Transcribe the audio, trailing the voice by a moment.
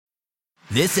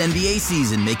This NBA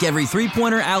season, make every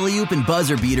three-pointer, alley-oop, and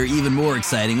buzzer beater even more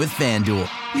exciting with FanDuel.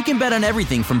 You can bet on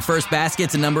everything from first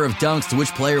basket to number of dunks to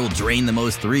which player will drain the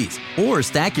most threes. Or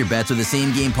stack your bets with a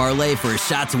same-game parlay for a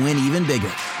shot to win even bigger.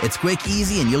 It's quick,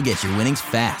 easy, and you'll get your winnings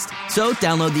fast. So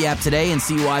download the app today and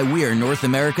see why we're North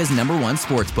America's #1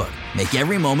 sportsbook. Make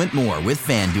every moment more with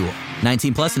FanDuel.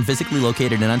 19 plus and physically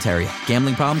located in Ontario.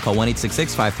 Gambling problem? Call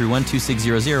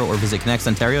 1-866-531-2600 or visit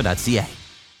connectsontario.ca.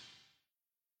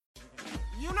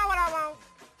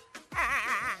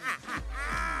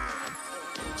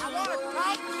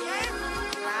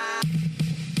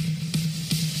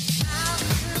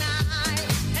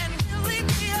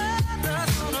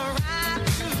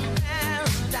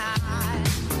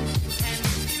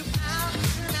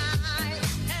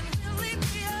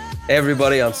 Hey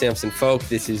everybody, I'm Samson Folk.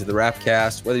 This is the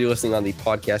Rapcast. Whether you're listening on the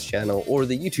podcast channel or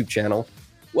the YouTube channel,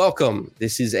 welcome.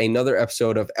 This is another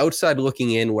episode of Outside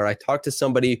Looking In, where I talk to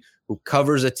somebody who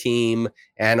covers a team,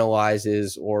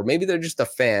 analyzes, or maybe they're just a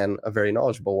fan, a very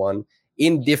knowledgeable one,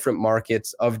 in different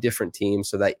markets of different teams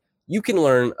so that you can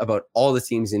learn about all the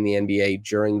teams in the NBA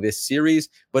during this series.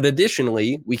 But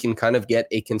additionally, we can kind of get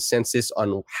a consensus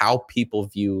on how people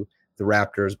view the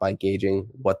Raptors by gauging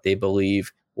what they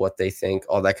believe, what they think,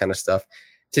 all that kind of stuff.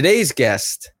 Today's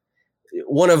guest,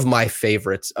 one of my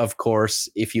favorites, of course.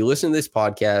 If you listen to this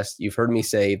podcast, you've heard me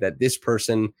say that this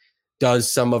person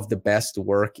does some of the best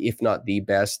work, if not the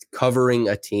best, covering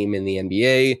a team in the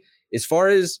NBA. As far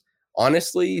as,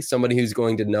 honestly, somebody who's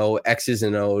going to know X's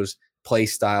and O's, play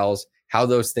styles, how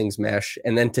those things mesh,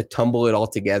 and then to tumble it all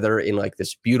together in like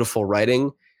this beautiful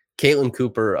writing. Caitlin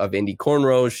Cooper of Indie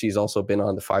Cornrows. She's also been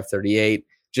on the 538.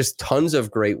 Just tons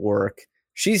of great work.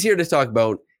 She's here to talk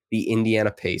about the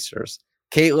Indiana Pacers.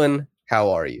 Caitlin,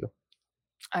 how are you?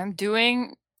 I'm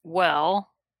doing well.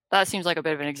 That seems like a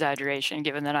bit of an exaggeration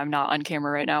given that I'm not on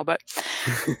camera right now, but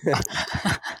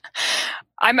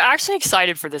I'm actually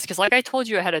excited for this because like I told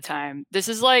you ahead of time, this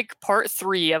is like part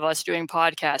 3 of us doing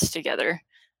podcasts together.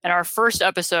 And our first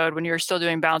episode, when you were still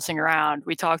doing Bouncing Around,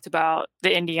 we talked about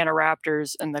the Indiana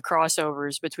Raptors and the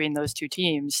crossovers between those two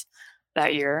teams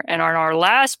that year. And on our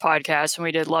last podcast, when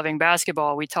we did Loving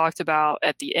Basketball, we talked about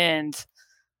at the end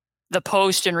the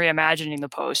post and reimagining the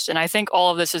post. And I think all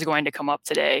of this is going to come up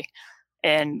today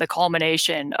and the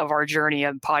culmination of our journey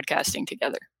of podcasting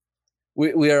together.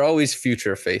 We are always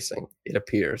future facing, it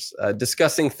appears,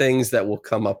 discussing things that will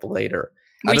come up later.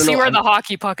 We see where the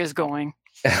hockey puck is going.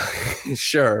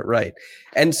 Sure, right.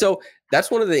 And so that's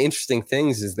one of the interesting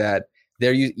things is that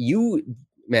there you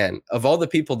man, of all the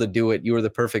people to do it, you were the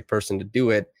perfect person to do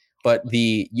it. But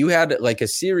you had like a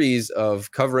series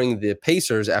of covering the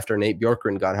Pacers after Nate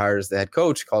Bjorkgren got hired as the head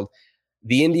coach called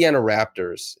the Indiana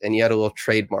Raptors. And you had a little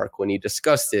trademark when you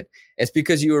discussed it. It's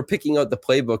because you were picking out the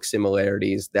playbook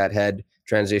similarities that had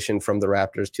transitioned from the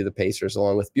Raptors to the Pacers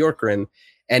along with Bjorkgren.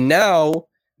 And now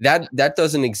that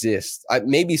doesn't exist.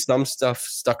 Maybe some stuff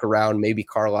stuck around. Maybe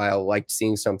Carlisle liked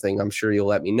seeing something. I'm sure you'll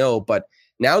let me know. But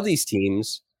now these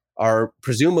teams are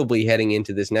presumably heading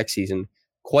into this next season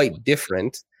quite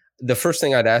different. The first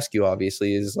thing I'd ask you,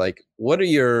 obviously, is like, what are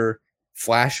your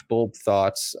flashbulb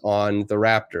thoughts on the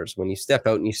Raptors when you step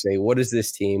out and you say, what is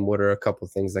this team? What are a couple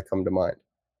of things that come to mind?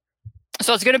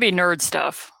 So it's going to be nerd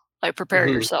stuff. Like prepare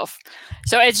yourself.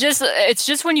 So it's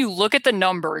just when you look at the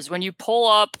numbers, when you pull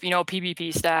up, PBP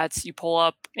stats, you pull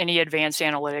up any advanced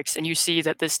analytics and you see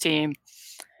that this team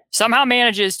somehow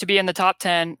manages to be in the top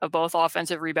 10 of both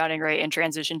offensive rebounding rate and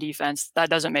transition defense. That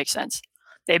doesn't make sense.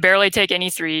 They barely take any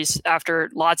threes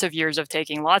after lots of years of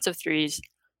taking lots of threes.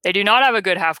 They do not have a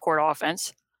good half-court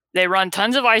offense. They run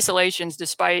tons of isolations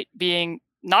despite being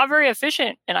not very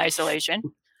efficient in isolation.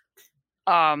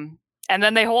 And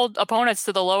then they hold opponents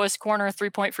to the lowest corner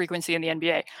three-point frequency in the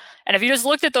NBA. And if you just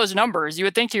looked at those numbers, you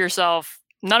would think to yourself,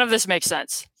 none of this makes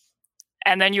sense.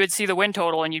 And then you would see the win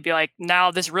total and you'd be like, now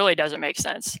this really doesn't make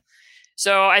sense.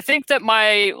 So I think that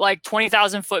my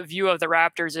 20,000 foot view of the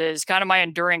Raptors is kind of my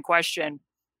enduring question.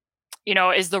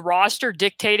 Is the roster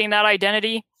dictating that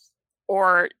identity,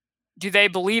 or do they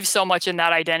believe so much in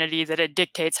that identity that it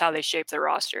dictates how they shape their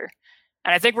roster?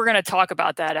 And I think we're going to talk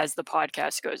about that as the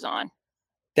podcast goes on.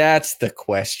 That's the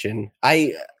question.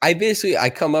 I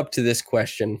come up to this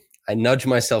question. I nudge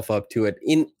myself up to it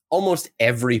in almost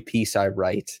every piece I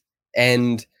write.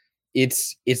 And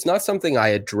it's not something I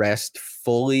addressed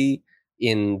fully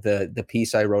in the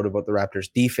piece I wrote about the Raptors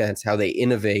defense, how they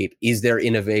innovate. Is there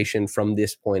innovation from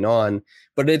this point on?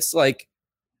 But it's like,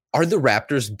 are the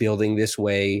Raptors building this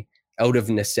way out of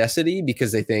necessity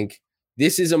because they think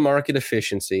this is a market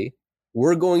efficiency?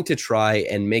 we're going to try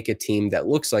and make a team that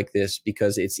looks like this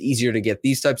because it's easier to get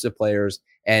these types of players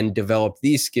and develop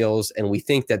these skills. And we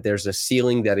think that there's a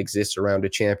ceiling that exists around a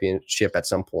championship at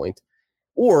some point.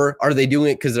 Or are they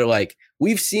doing it because they're like,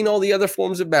 we've seen all the other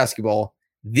forms of basketball.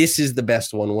 This is the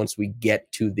best one once we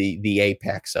get to the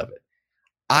apex of it.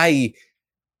 I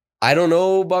don't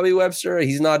know Bobby Webster.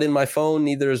 He's not in my phone.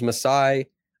 Neither is Masai.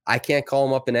 I can't call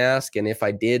him up and ask. And if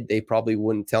I did, they probably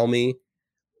wouldn't tell me.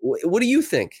 What do you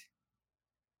think?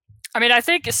 I mean, I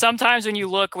think sometimes when you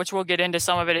look, which we'll get into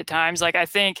some of it at times, like I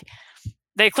think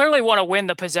they clearly want to win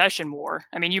the possession more.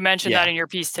 I mean, you mentioned that in your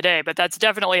piece today, but that's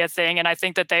definitely a thing. And I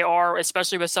think that they are,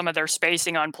 especially with some of their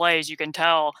spacing on plays, you can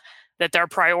tell that they're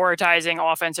prioritizing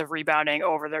offensive rebounding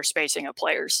over their spacing of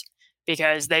players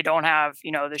because they don't have,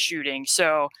 the shooting.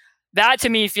 So that to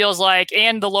me feels like,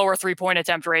 and the lower 3-point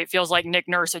attempt rate feels like Nick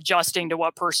Nurse adjusting to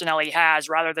what personnel he has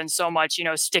rather than so much,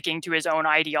 sticking to his own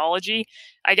ideology,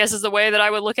 I guess is the way that I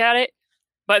would look at it.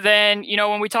 But then,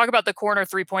 when we talk about the corner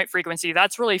 3-point frequency,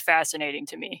 that's really fascinating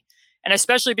to me. And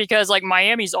especially because like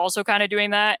Miami's also kind of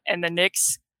doing that and the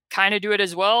Knicks kind of do it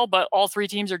as well, but all three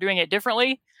teams are doing it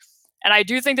differently. And I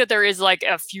do think that there is like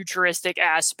a futuristic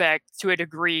aspect to a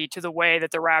degree to the way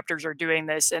that the Raptors are doing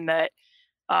this, and that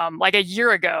like a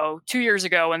year ago, 2 years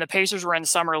ago, when the Pacers were in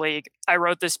Summer League, I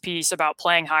wrote this piece about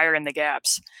playing higher in the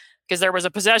gaps because there was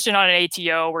a possession on an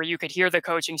ATO where you could hear the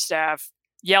coaching staff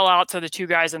yell out to the two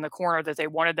guys in the corner that they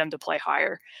wanted them to play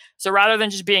higher. So rather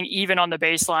than just being even on the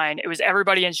baseline, it was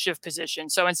everybody in shift position.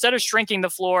 So instead of shrinking the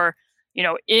floor,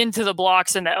 into the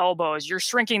blocks and the elbows, you're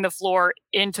shrinking the floor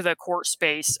into the court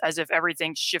space as if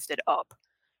everything shifted up.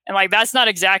 And like, that's not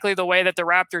exactly the way that the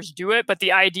Raptors do it, but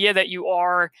the idea that you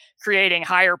are creating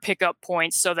higher pickup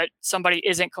points so that somebody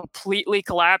isn't completely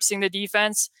collapsing the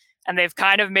defense. And they've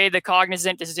kind of made the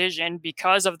cognizant decision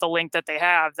because of the link that they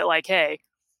have that like, hey,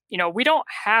 we don't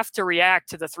have to react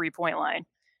to the 3-point line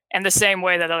and the same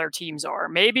way that other teams are.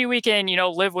 Maybe we can,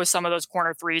 live with some of those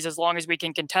corner threes as long as we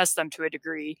can contest them to a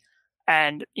degree.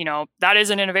 And, that is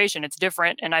an innovation. It's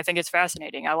different. And I think it's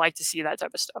fascinating. I like to see that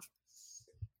type of stuff.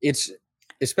 It's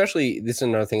especially, this is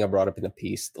another thing I brought up in the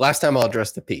piece. Last time I'll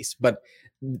address the piece, but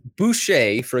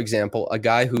Boucher, for example, a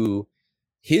guy who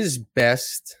his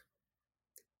best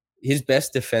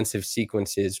defensive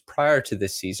sequences prior to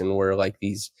this season were like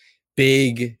these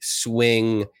big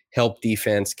swing, help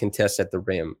defense, contest at the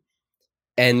rim.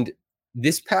 And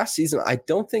this past season, I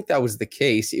don't think that was the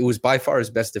case. It was by far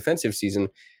his best defensive season,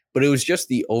 but it was just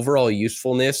the overall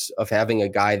usefulness of having a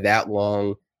guy that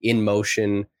long in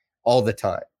motion all the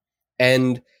time.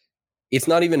 And it's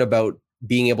not even about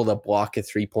being able to block a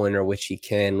 3-pointer, which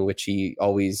he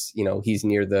always, he's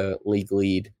near the league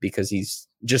lead because he's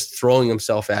just throwing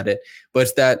himself at it. But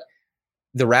it's that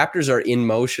the Raptors are in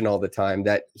motion all the time,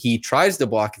 that he tries to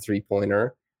block a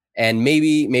 3-pointer and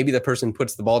maybe the person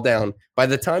puts the ball down. By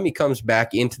the time he comes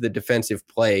back into the defensive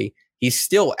play, he's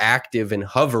still active and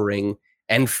hovering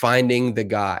and finding the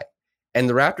guy. And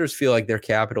the Raptors feel like they're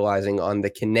capitalizing on the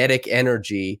kinetic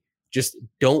energy. Just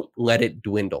don't let it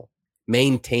dwindle.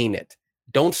 Maintain it.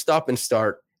 Don't stop and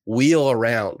start. Wheel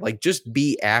around. Like, just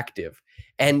be active.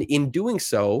 And in doing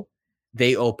so,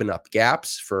 they open up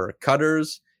gaps for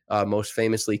cutters. Most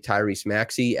famously Tyrese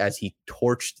Maxey, as he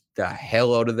torched the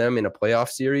hell out of them in a playoff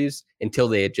series until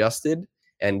they adjusted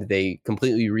and they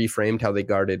completely reframed how they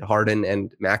guarded Harden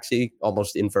and Maxey,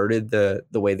 almost inverted the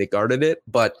way they guarded it.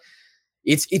 But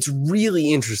it's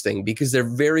really interesting because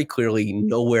they're very clearly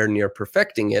nowhere near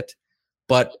perfecting it,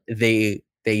 but they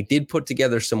did put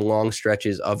together some long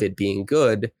stretches of it being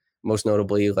good. Most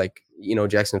notably, like,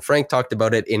 Jackson Frank talked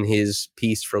about it in his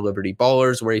piece for Liberty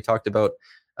Ballers, where he talked about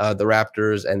the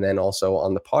Raptors, and then also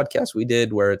on the podcast we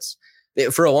did, where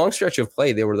for a long stretch of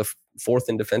play, they were the fourth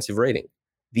in defensive rating.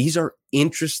 These are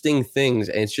interesting things,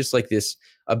 and it's just like this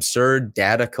absurd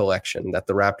data collection that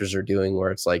the Raptors are doing, where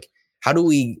it's like, how do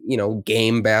we,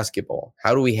 game basketball?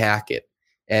 How do we hack it?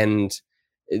 And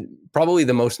probably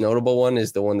the most notable one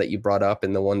is the one that you brought up,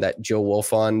 and the one that Joe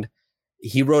Wolfond,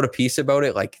 he wrote a piece about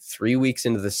it like 3 weeks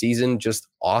into the season, just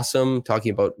awesome,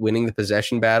 talking about winning the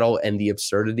possession battle and the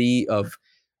absurdity of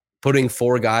putting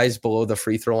 4 guys below the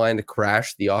free throw line to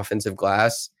crash the offensive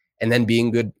glass and then being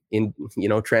good in,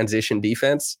 transition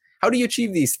defense. How do you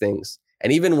achieve these things?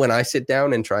 And even when I sit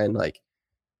down and try and like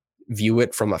view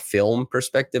it from a film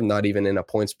perspective, not even in a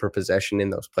points per possession in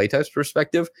those play types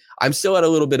perspective, I'm still at a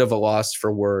little bit of a loss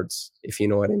for words, if you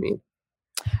know what I mean.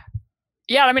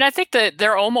 Yeah, I mean, I think that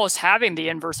they're almost having the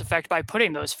inverse effect by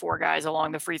putting those 4 guys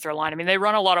along the free throw line. I mean, they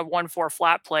run a lot of 1-4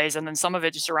 flat plays, and then some of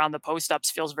it just around the post ups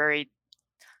feels very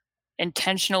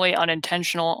intentionally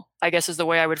unintentional, I guess is the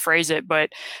way I would phrase it. But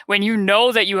when you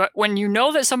know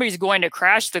that somebody's going to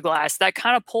crash the glass, that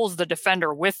kind of pulls the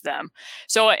defender with them.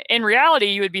 So in reality,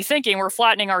 you would be thinking we're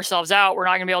flattening ourselves out. We're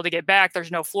not going to be able to get back.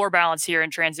 There's no floor balance here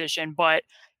in transition. But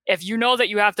if you know that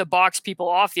you have to box people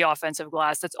off the offensive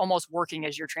glass, that's almost working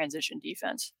as your transition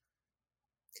defense.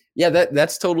 Yeah,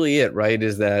 that's totally it, right?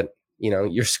 Is that,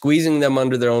 you're squeezing them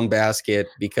under their own basket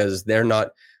because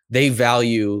they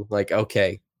value like,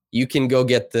 okay, you can go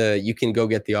get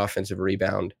the offensive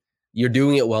rebound. You're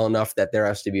doing it well enough that there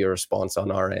has to be a response on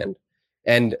our end.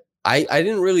 And I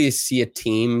didn't really see a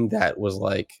team that was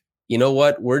like, you know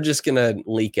what, we're just going to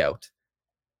leak out.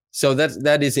 So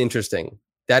that is interesting.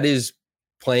 That is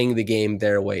playing the game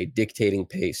their way, dictating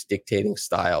pace, dictating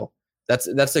style.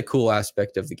 That's a cool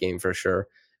aspect of the game for sure.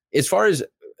 As far as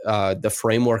the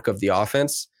framework of the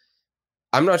offense,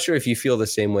 I'm not sure if you feel the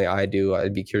same way I do.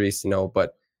 I'd be curious to know,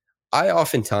 but I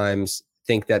oftentimes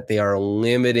think that they are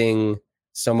limiting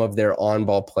some of their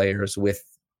on-ball players with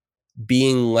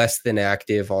being less than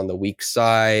active on the weak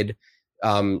side,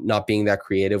 not being that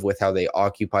creative with how they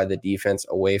occupy the defense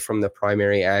away from the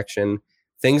primary action,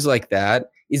 things like that.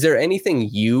 Is there anything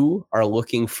you are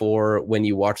looking for when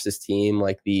you watch this team,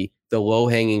 like the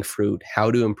low-hanging fruit, how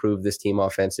to improve this team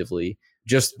offensively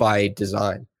just by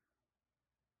design?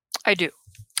 I do.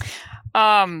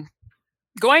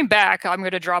 Going back, I'm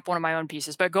going to drop one of my own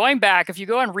pieces, but going back, if you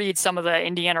go and read some of the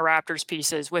Indiana Raptors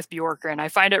pieces with Bjorkgren, I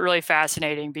find it really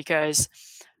fascinating because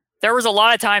there was a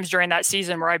lot of times during that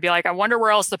season where I'd be like, I wonder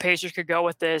where else the Pacers could go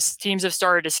with this. Teams have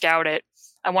started to scout it.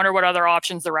 I wonder what other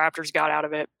options the Raptors got out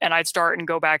of it. And I'd start and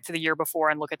go back to the year before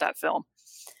and look at that film.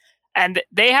 And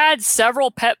they had several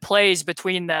pet plays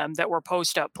between them that were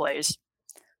post-up plays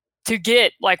to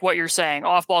get, like what you're saying,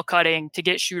 off-ball cutting, to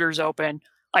get shooters open.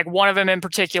 Like one of them in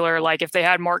particular, like if they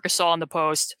had Marc Gasol in the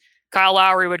post, Kyle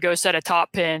Lowry would go set a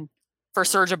top pin for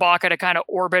Serge Ibaka to kind of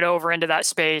orbit over into that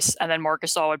space, and then Marc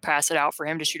Gasol would pass it out for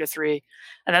him to shoot a three.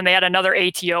 And then they had another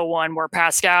ATO one where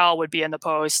Pascal would be in the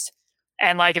post.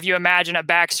 And like if you imagine a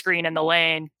back screen in the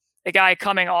lane, the guy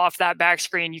coming off that back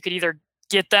screen, you could either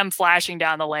get them flashing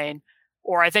down the lane,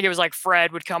 or I think it was like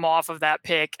Fred would come off of that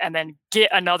pick and then get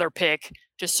another pick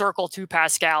to circle to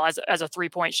Pascal as a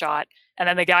three-point shot. And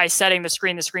then the guy setting the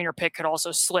screener pick could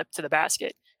also slip to the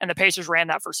basket. And the Pacers ran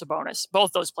that for Sabonis.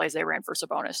 Both those plays they ran for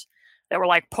Sabonis. They were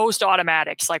like post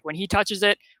automatics. Like when he touches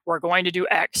it, we're going to do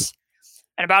X.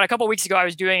 And about a couple of weeks ago, I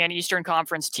was doing an Eastern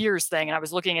Conference tiers thing, and I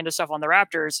was looking into stuff on the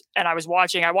Raptors. And I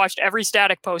watched every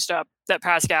static post up that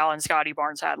Pascal and Scotty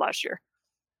Barnes had last year.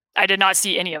 I did not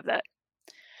see any of that.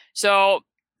 So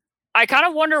I kind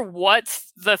of wonder what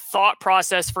the thought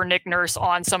process for Nick Nurse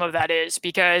on some of that is,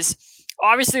 because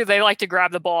obviously they like to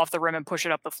grab the ball off the rim and push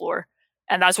it up the floor.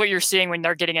 And that's what you're seeing when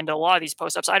they're getting into a lot of these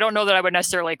post-ups. I don't know that I would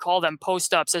necessarily call them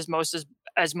post-ups as much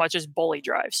as bully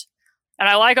drives. And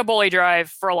I like a bully drive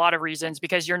for a lot of reasons,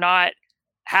 because you're not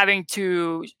having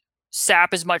to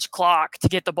sap as much clock to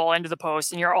get the ball into the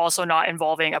post, and you're also not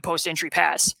involving a post-entry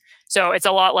pass. So it's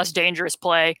a lot less dangerous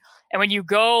play. And when you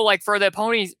go like for the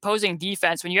opposing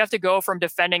defense, when you have to go from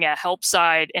defending a help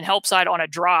side on a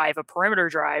drive, a perimeter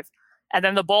drive, and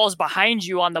then the ball is behind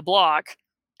you on the block,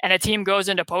 and a team goes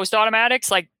into post automatics,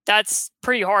 like that's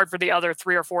pretty hard for the other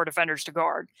 3 or 4 defenders to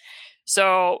guard.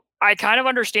 So I kind of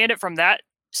understand it from that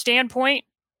standpoint.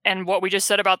 And what we just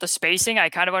said about the spacing, I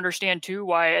kind of understand too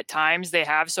why at times they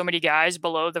have so many guys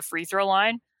below the free throw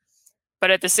line.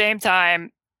 But at the same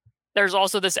time, there's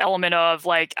also this element of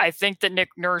like, I think that Nick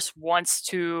Nurse wants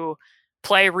to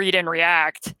play, read, and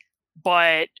react,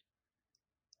 but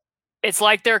it's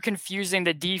like they're confusing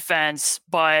the defense,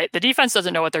 but the defense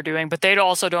doesn't know what they're doing, but they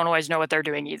also don't always know what they're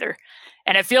doing either.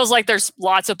 And it feels like there's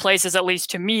lots of places, at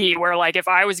least to me, where like if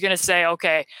I was going to say,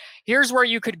 okay, here's where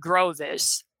you could grow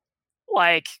this,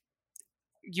 like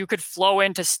you could flow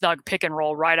into snug pick and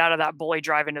roll right out of that bully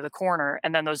drive into the corner.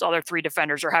 And then those other 3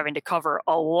 defenders are having to cover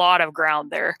a lot of ground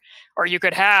there. Or you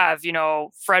could have,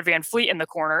 Fred VanVleet in the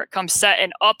corner, come set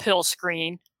an uphill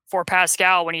screen for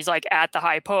Pascal when he's like at the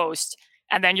high post.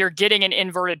 And then you're getting an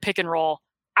inverted pick and roll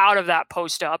out of that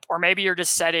post up. Or maybe you're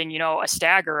just setting, a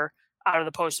stagger out of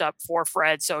the post up for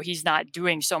Fred, so he's not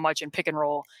doing so much in pick and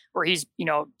roll where he's,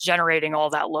 generating all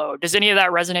that load. Does any of that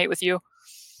resonate with you?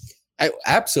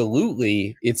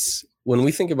 Absolutely. It's when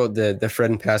we think about the Fred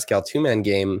and Pascal 2-man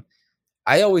game,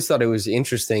 I always thought it was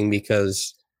interesting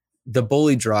because the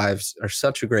bully drives are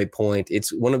such a great point.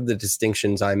 It's one of the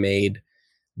distinctions I made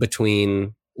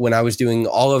between when I was doing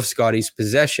all of Scotty's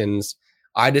possessions.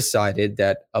 I decided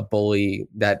that the bully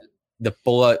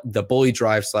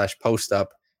drive / post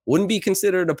up wouldn't be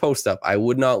considered a post up. I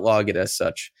would not log it as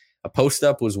such. A post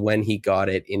up was when he got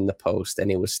it in the post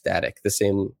and it was static. The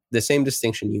same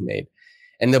distinction you made.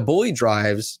 And the bully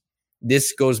drives,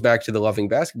 this goes back to the loving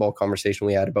basketball conversation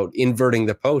we had about inverting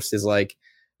the post, is like,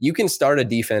 you can start a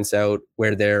defense out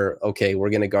where they're, okay,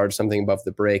 we're going to guard something above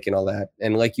the break and all that.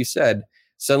 And like you said,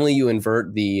 suddenly you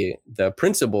invert the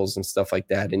principles and stuff like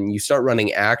that. And you start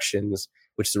running actions,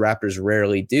 which the Raptors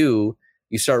rarely do.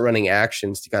 You start running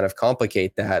actions to kind of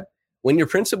complicate that. When your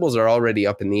principles are already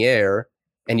up in the air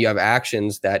and you have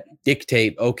actions that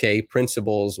dictate, okay,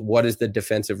 principles, what is the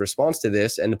defensive response to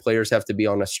this? And the players have to be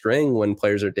on a string when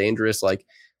players are dangerous, like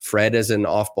Fred as an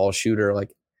off-ball shooter,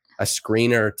 like a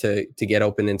screener to get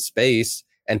open in space,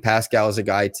 and Pascal is a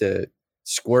guy to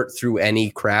squirt through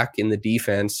any crack in the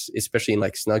defense, especially in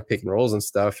like snug pick and rolls and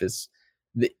stuff. Is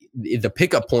the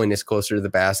pickup point is closer to the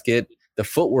basket. The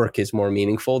footwork is more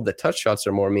meaningful. The touch shots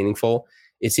are more meaningful.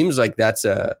 It seems like that's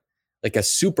a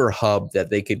super hub that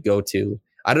they could go to.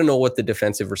 I don't know what the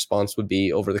defensive response would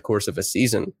be over the course of a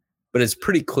season, but it's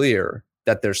pretty clear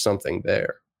that there's something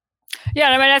there. Yeah,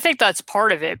 I mean, I think that's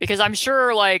part of it, because I'm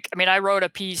sure, I wrote a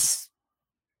piece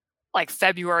like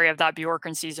February of that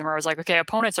Bjorkgren season where I was like, okay,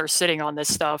 opponents are sitting on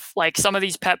this stuff. Like some of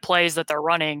these pet plays that they're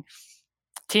running,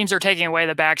 teams are taking away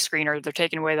the back screen or they're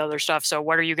taking away the other stuff. So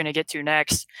what are you going to get to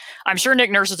next? I'm sure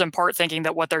Nick Nurse is in part thinking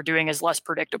that what they're doing is less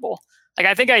predictable. Like,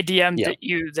 I think I DM'd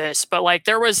you this, but like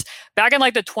there was back in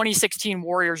like the 2016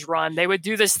 Warriors run, they would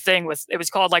do this thing with, it was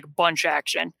called like bunch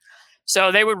action.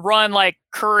 So they would run like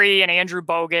Curry and Andrew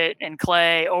Bogut and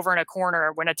Clay over in a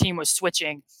corner when a team was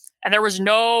switching. And there was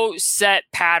no set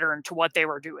pattern to what they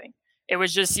were doing. It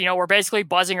was just, we're basically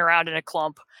buzzing around in a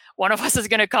clump. One of us is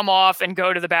going to come off and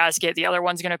go to the basket. The other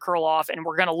one's going to curl off, and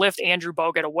we're going to lift Andrew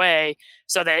Bogut away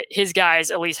so that his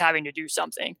guy's at least having to do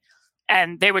something.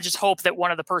 And they would just hope that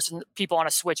one of the people on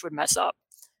a switch would mess up.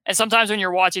 And sometimes when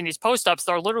you're watching these post-ups,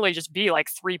 there'll literally just be like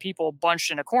three people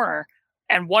bunched in a corner,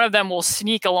 and one of them will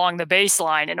sneak along the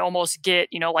baseline and almost get,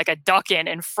 like a duck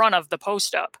in front of the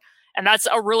post-up. And that's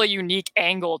a really unique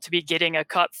angle to be getting a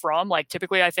cut from. Like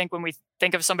typically, I think when we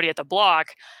think of somebody at the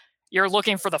block, you're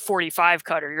looking for the 45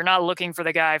 cutter. You're not looking for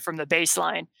the guy from the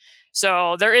baseline.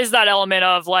 So there is that element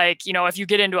of like, if you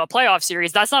get into a playoff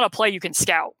series, that's not a play you can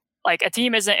scout. Like a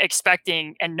team isn't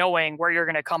expecting and knowing where you're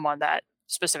going to come on that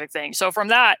specific thing. So from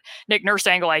that Nick Nurse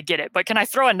angle, I get it. But can I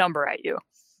throw a number at you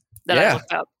that I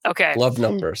looked up? Okay. Love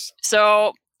numbers.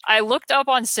 So I looked up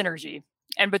on Synergy,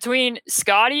 and between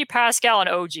Scotty, Pascal, and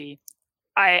OG,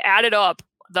 I added up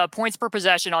the points per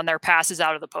possession on their passes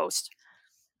out of the post.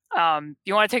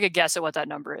 You want to take a guess at what that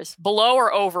number is? Below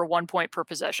or over 1 point per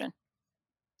possession?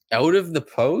 Out of the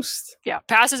post? Yeah,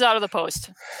 passes out of the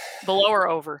post. Below or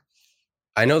over?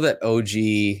 I know that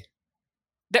OG...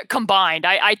 That combined.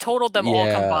 I totaled them all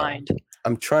combined.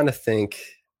 I'm trying to think.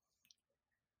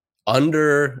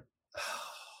 Under...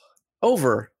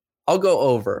 Over. I'll go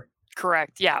over.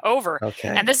 Correct. Yeah, over. Okay.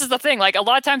 And this is the thing. Like a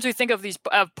lot of times we think of these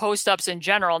post-ups in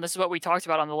general, and this is what we talked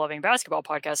about on the Loving Basketball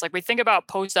podcast. Like we think about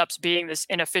post-ups being this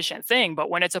inefficient thing, but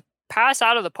when it's a pass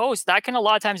out of the post, that can a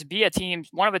lot of times be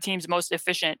one of a team's most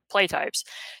efficient play types.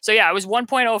 So yeah, it was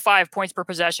 1.05 points per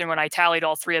possession when I tallied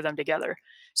all three of them together.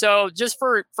 So just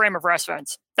for frame of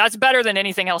reference, that's better than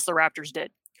anything else the Raptors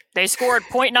did. They scored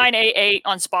 0.988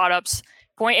 on spot ups,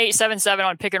 0.877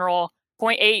 on pick and roll,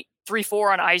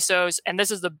 0.834 on ISOs, and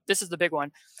this is the big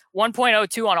one,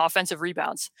 1.02 on offensive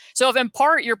rebounds. So if in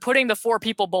part you're putting the four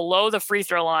people below the free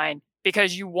throw line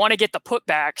because you want to get the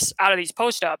putbacks out of these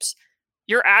post-ups,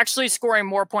 you're actually scoring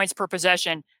more points per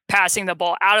possession passing the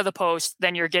ball out of the post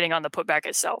than you're getting on the putback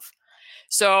itself.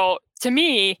 So to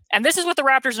me, and this is what the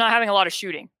Raptors not having a lot of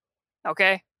shooting,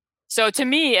 okay? So to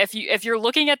me, if you're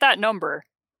looking at that number,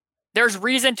 there's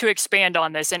reason to expand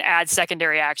on this and add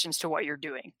secondary actions to what you're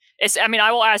doing.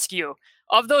 I will ask you,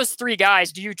 of those three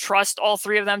guys, do you trust all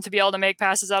three of them to be able to make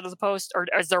passes out of the post? Or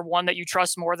is there one that you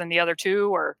trust more than the other two?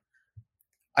 Or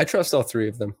I trust all three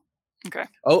of them. Okay.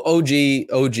 OG,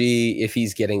 if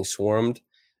he's getting swarmed,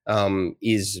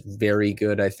 is very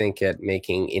good, I think, at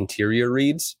making interior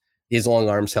reads. His long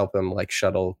arms help him like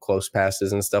shuttle close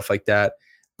passes and stuff like that.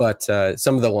 But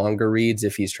some of the longer reads,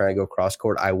 if he's trying to go cross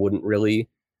court, I wouldn't really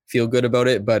feel good about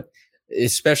it. But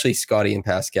especially Scotty and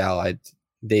Pascal,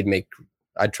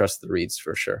 I'd trust the reads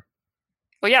for sure.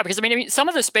 Well, yeah, because I mean, some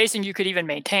of the spacing you could even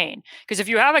maintain. Because if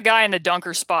you have a guy in the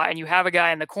dunker spot and you have a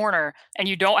guy in the corner and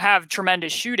you don't have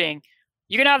tremendous shooting,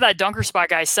 you can have that dunker spot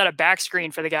guy set a back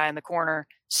screen for the guy in the corner,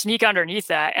 sneak underneath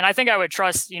that. And I think I would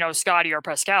trust, Scotty or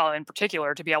Pascal in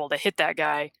particular to be able to hit that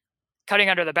guy cutting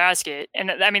under the basket.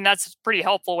 And I mean, that's pretty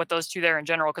helpful with those two there in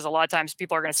general, because a lot of times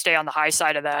people are going to stay on the high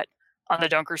side of that on the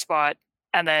dunker spot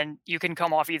and then you can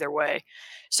come off either way.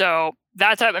 So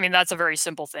that's a very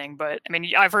simple thing, but I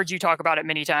mean, I've heard you talk about it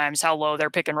many times, how low their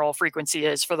pick and roll frequency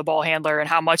is for the ball handler and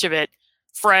how much of it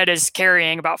Fred is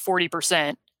carrying, about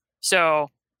 40%. So,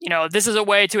 this is a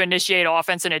way to initiate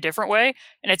offense in a different way.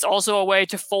 And it's also a way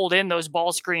to fold in those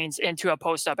ball screens into a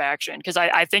post-up action, because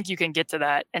I think you can get to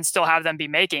that and still have them be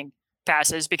making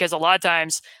passes, because a lot of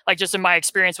times, like just in my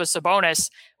experience with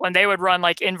Sabonis, when they would run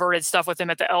like inverted stuff with him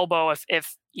at the elbow,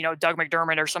 if Doug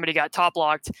McDermott or somebody got top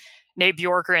locked, Nate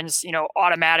Bjorkgren's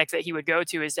automatic that he would go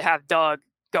to is to have Doug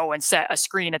go and set a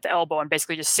screen at the elbow and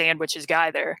basically just sandwich his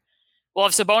guy there. Well,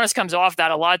 if Sabonis comes off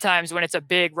that, a lot of times when it's a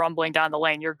big rumbling down the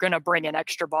lane, you're going to bring an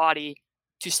extra body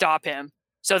to stop him.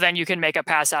 So then you can make a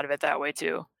pass out of it that way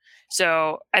too.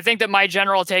 So I think that my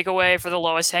general takeaway for the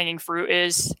lowest hanging fruit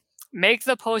is make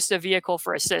the post a vehicle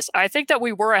for assists. I think that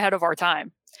we were ahead of our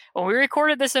time. When we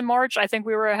recorded this in March, I think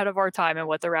we were ahead of our time in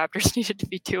what the Raptors needed to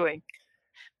be doing.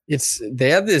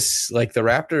 They have this, like the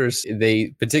Raptors,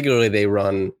 they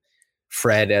run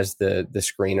Fred as the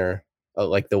screener,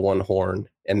 like the one horn,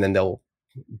 and then they'll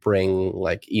bring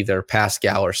like either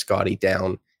Pascal or Scotty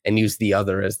down and use the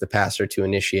other as the passer to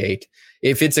initiate.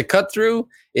 If it's a cut through,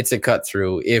 it's a cut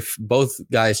through. If both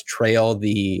guys trail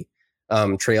the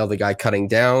guy cutting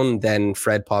down, then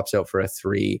Fred pops out for a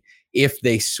three. If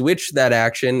they switch that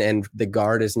action and the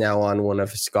guard is now on one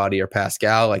of Scotty or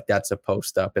Pascal, like that's a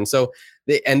post up. And so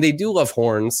they do love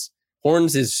horns.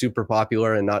 Horns is super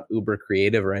popular and not uber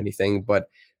creative or anything, but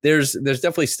there's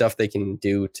definitely stuff they can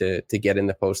do to get in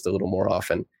the post a little more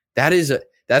often.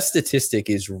 That statistic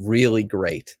is really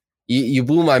great. You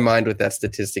blew my mind with that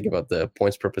statistic about the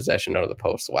points per possession out of the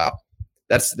post. Wow.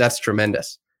 That's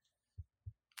tremendous.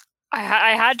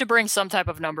 I had to bring some type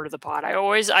of number to the pod. I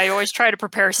always try to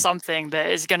prepare something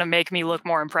that is going to make me look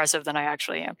more impressive than I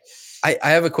actually am. I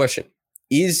have a question.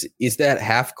 Is that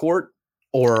half court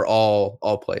or all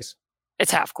plays?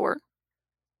 It's half court.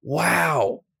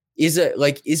 Wow. Do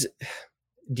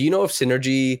you know if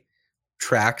Synergy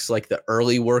tracks like the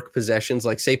early work possessions?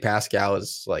 Like say Pascal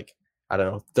is like, I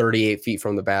don't know, 38 feet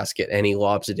from the basket and he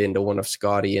lobs it into one of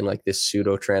Scotty in like this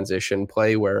pseudo transition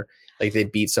play where like they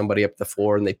beat somebody up the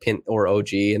floor and they pin, or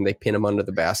OG, and they pin him under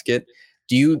the basket.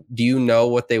 Do you know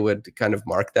what they would kind of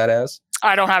mark that as?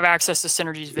 I don't have access to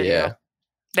Synergy's video. Yeah.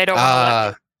 They don't want to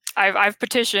let me. I've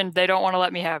petitioned. They don't want to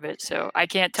let me have it, so I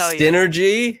can't tell you.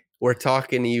 Synergy, we're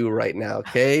talking to you right now,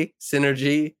 okay?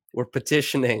 Synergy, we're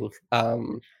petitioning.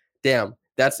 Damn,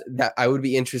 that. I would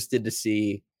be interested to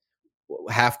see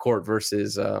half court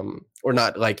versus or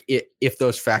not, like if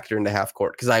those factor into half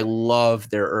court, because I love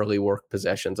their early work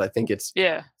possessions. I think it's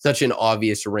such an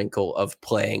obvious wrinkle of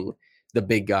playing the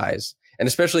big guys, and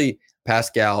especially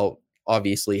Pascal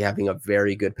obviously having a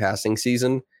very good passing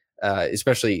season.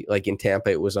 Especially like in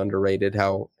Tampa, it was underrated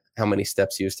how many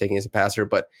steps he was taking as a passer.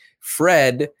 But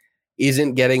Fred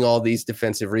isn't getting all these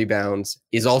defensive rebounds,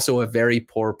 is also a very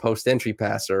poor post-entry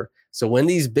passer. So when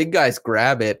these big guys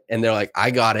grab it and they're like,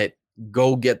 I got it,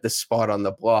 go get the spot on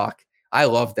the block. I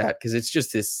love that because it's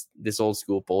just this old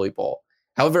school bully ball.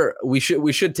 However, we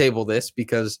should table this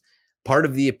because part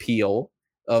of the appeal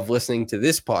of listening to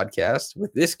this podcast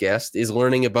with this guest is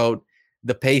learning about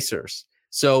the Pacers.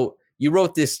 So you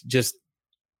wrote this just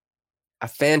a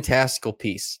fantastical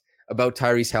piece about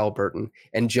Tyrese Halliburton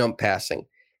and jump passing.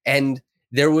 And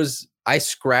I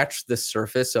scratched the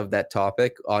surface of that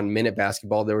topic on Minute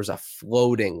Basketball. There was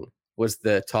was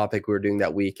the topic we were doing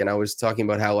that week. And I was talking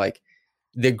about how like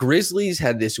the Grizzlies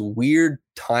had this weird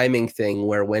timing thing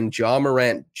where when Ja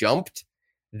Morant jumped,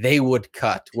 they would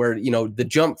cut, where, the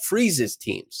jump freezes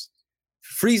teams,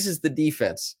 freezes the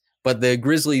defense, but the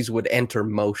Grizzlies would enter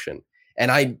motion. And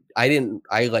I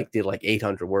did like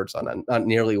 800 words on it, not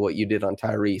nearly what you did on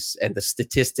Tyrese, and the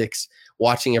statistics,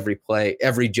 watching every play,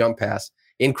 every jump pass,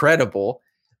 incredible.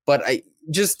 But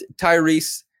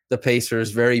Tyrese, the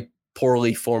Pacers, very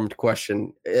poorly formed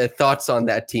question. Thoughts on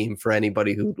that team for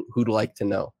anybody who'd like to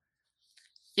know?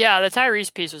 Yeah, the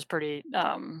Tyrese piece was pretty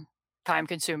time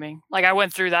consuming. Like I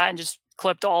went through that and just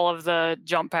clipped all of the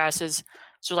jump passes.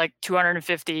 So like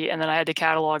 250, and then I had to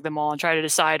catalog them all and try to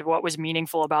decide what was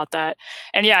meaningful about that.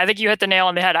 And yeah, I think you hit the nail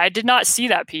on the head. I did not see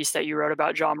that piece that you wrote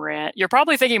about Ja Morant. You're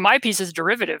probably thinking my piece is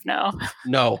derivative now.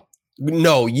 No,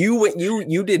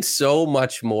 you did so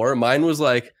much more. Mine was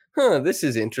like, this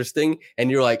is interesting. And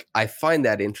you're like, I find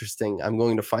that interesting. I'm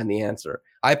going to find the answer.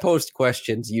 I post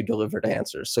questions, you delivered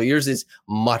answers. So yours is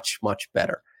much, much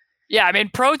better. Yeah, I mean,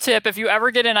 pro tip, if you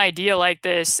ever get an idea like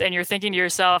this and you're thinking to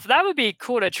yourself, that would be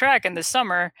cool to track in the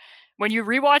summer, when you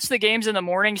rewatch the games in the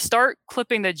morning, start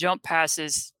clipping the jump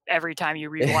passes every time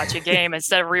you rewatch a game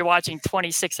instead of rewatching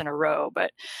 26 in a row. But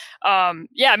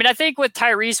yeah, I mean, I think with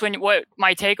Tyrese, what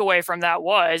my takeaway from that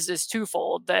is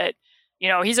twofold. That,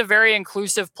 he's a very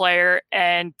inclusive player,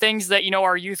 and things that,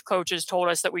 our youth coaches told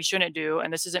us that we shouldn't do.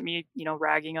 And this isn't me,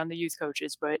 ragging on the youth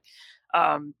coaches, but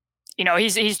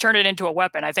he's turned it into a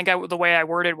weapon. I think the way I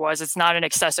worded was, it's not an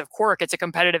excessive quirk, it's a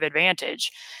competitive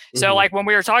advantage. So like when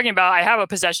we were talking about, I have a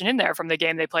possession in there from the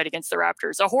game they played against the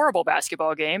Raptors, a horrible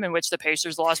basketball game in which the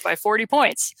Pacers lost by 40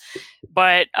 points.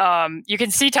 But you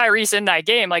can see Tyrese in that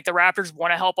game. Like, the Raptors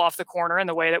want to help off the corner in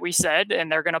the way that we said,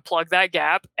 and they're going to plug that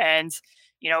gap. And,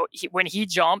 when he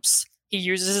jumps, he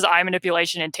uses his eye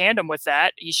manipulation in tandem with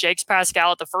that. He shakes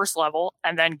Pascal at the first level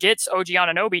and then gets OG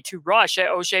Anunoby to rush at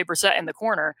O'Shea Brissett in the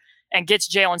corner and gets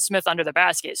Jalen Smith under the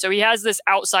basket. So he has this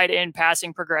outside-in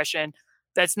passing progression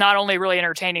that's not only really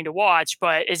entertaining to watch,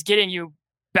 but is getting you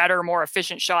better, more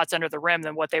efficient shots under the rim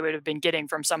than what they would have been getting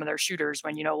from some of their shooters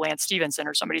when, Lance Stevenson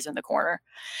or somebody's in the corner.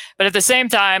 But at the same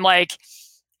time, like,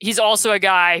 he's also a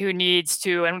guy who needs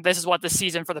to, and this is what the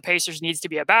season for the Pacers needs to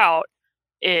be about,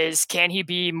 is can he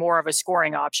be more of a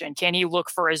scoring option? Can he look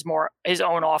for his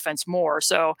own offense more?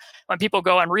 So when people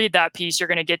go and read that piece, you're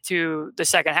going to get to the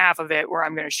second half of it where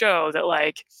I'm going to show that,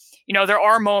 like, there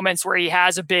are moments where he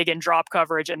has a big and drop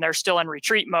coverage and they're still in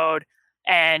retreat mode.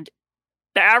 And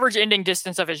the average ending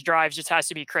distance of his drives just has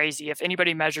to be crazy. If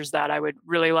anybody measures that, I would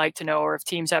really like to know, or if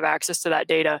teams have access to that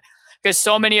data, because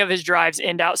so many of his drives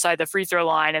end outside the free throw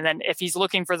line. And then if he's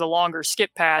looking for the longer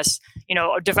skip pass,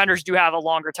 defenders do have a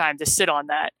longer time to sit on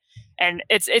that. And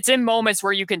it's in moments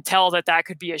where you can tell that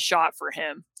could be a shot for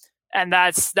him. And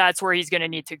that's where he's going to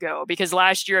need to go. Because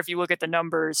last year, if you look at the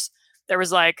numbers, there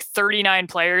was like 39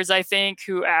 players, I think,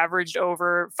 who averaged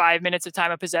over 5 minutes of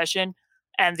time of possession.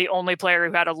 And the only player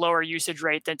who had a lower usage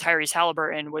rate than Tyrese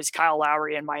Halliburton was Kyle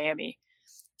Lowry in Miami.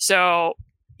 So,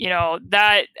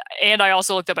 that, and I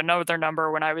also looked up another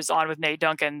number when I was on with Nate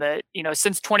Duncan that,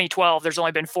 since 2012, there's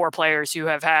only been 4 players who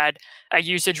have had a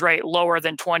usage rate lower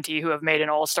than 20 who have made an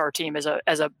all-star team as a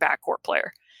backcourt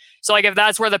player. So, like, if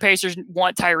that's where the Pacers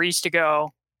want Tyrese to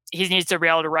go, he needs to be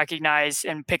able to recognize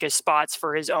and pick his spots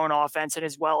for his own offense, and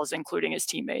as well as including his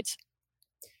teammates.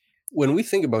 When we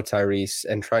think about Tyrese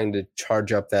and trying to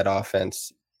charge up that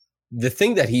offense, the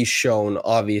thing that he's shown,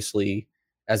 obviously,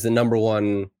 as the number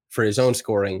one for his own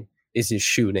scoring is his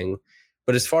shooting.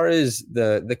 But as far as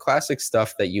the classic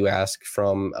stuff that you ask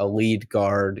from a lead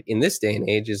guard in this day and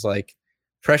age is like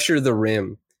pressure the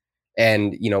rim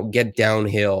and, get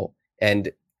downhill,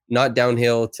 and not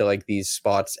downhill to like these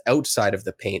spots outside of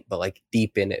the paint, but like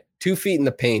deep in it. 2 feet in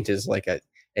the paint is like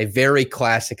a very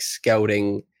classic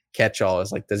scouting catch-all.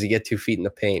 Is like, does he get 2 feet in the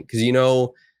paint? Because,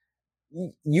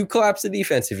 you collapse the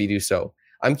defense if you do so.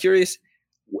 I'm curious,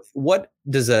 what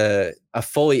does a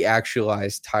fully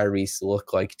actualized Tyrese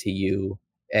look like to you?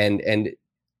 And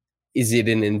is it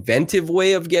an inventive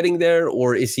way of getting there,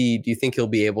 or do you think he'll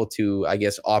be able to, I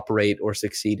guess, operate or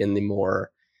succeed in the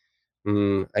more,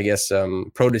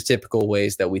 prototypical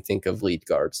ways that we think of lead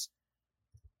guards?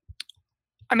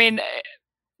 I mean,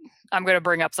 I'm going to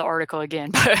bring up the article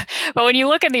again, but when you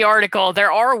look at the article,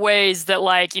 there are ways that,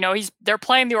 like, they're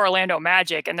playing the Orlando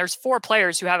Magic, and there's 4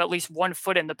 players who have at least 1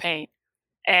 foot in the paint.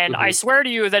 And I swear to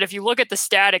you that if you look at the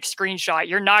static screenshot,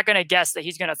 you're not going to guess that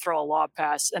he's going to throw a lob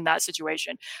pass in that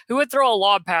situation. Who would throw a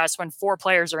lob pass when 4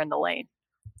 players are in the lane?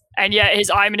 And yet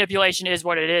his eye manipulation is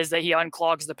what it is, that he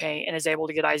unclogs the paint and is able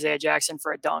to get Isaiah Jackson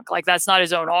for a dunk. Like, that's not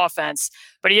his own offense,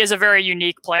 but he is a very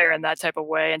unique player in that type of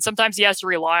way. And sometimes he has to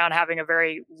rely on having a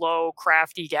very low,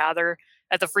 crafty gather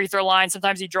at the free throw line.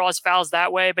 Sometimes he draws fouls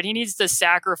that way, but he needs to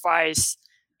sacrifice,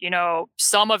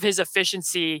 some of his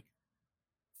efficiency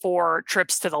for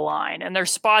trips to the line. And there's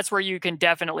spots where you can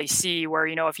definitely see where,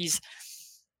 if he's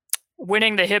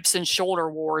winning the hips and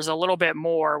shoulder wars a little bit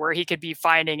more, where he could be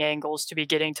finding angles to be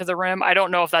getting to the rim. I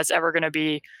don't know if that's ever going to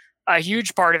be a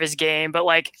huge part of his game, but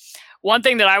like, one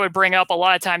thing that I would bring up a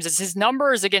lot of times is his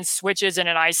numbers against switches and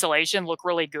in isolation look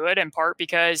really good, in part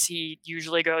because he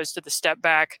usually goes to the step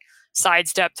back,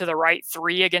 sidestep to the right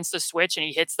 3 against the switch, and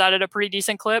he hits that at a pretty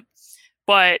decent clip.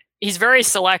 But he's very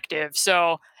selective.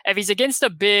 So if he's against a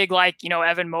big, like,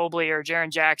 Evan Mobley or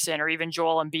Jaren Jackson or even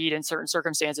Joel Embiid in certain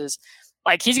circumstances,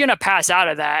 like, he's going to pass out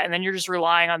of that. And then you're just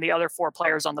relying on the other 4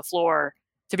 players on the floor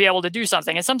to be able to do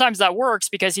something. And sometimes that works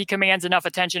because he commands enough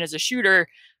attention as a shooter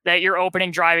that you're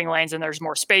opening driving lanes and there's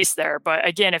more space there. But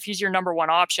again, if he's your number 1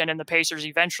 option and the Pacers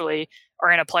eventually are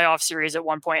in a playoff series at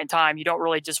one point in time, you don't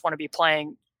really just want to be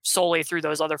playing solely through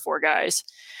those other 4 guys.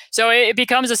 So it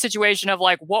becomes a situation of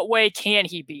like, what way can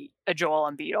he beat a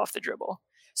Joel Embiid off the dribble?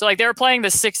 So like they were playing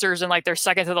the Sixers in like their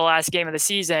second to the last game of the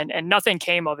season and nothing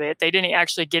came of it. They didn't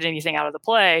actually get anything out of the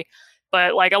play.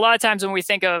 But like a lot of times when we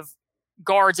think of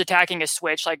guards attacking a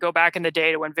switch, like go back in the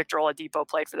day to when Victor Oladipo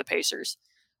played for the Pacers,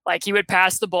 like he would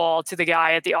pass the ball to the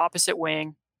guy at the opposite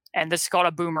wing. And this is called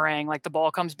a boomerang. Like the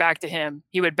ball comes back to him.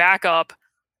 He would back up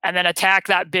and then attack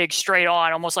that big straight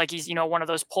on, almost like he's, one of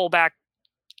those pullback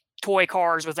toy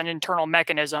cars with an internal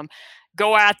mechanism,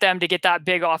 go at them to get that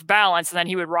big off balance. And then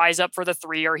he would rise up for the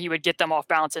three, or he would get them off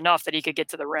balance enough that he could get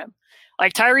to the rim.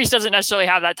 Like Tyrese doesn't necessarily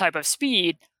have that type of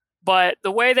speed, but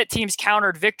the way that teams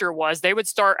countered Victor was they would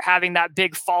start having that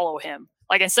big follow him.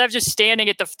 Like instead of just standing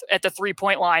at the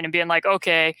 3-point line and being like,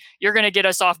 okay, you're going to get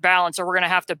us off balance or we're going to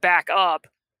have to back up,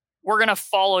 we're going to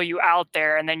follow you out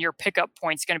there. And then your pickup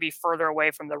point's going to be further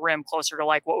away from the rim, closer to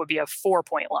like what would be a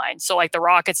 4-point line. So like the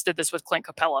Rockets did this with Clint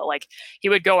Capella. Like he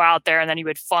would go out there and then he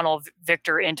would funnel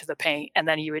Victor into the paint and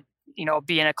then he would,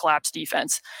 be in a collapse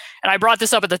defense. And I brought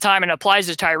this up at the time and it applies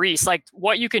to Tyrese. Like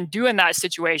what you can do in that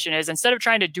situation is instead of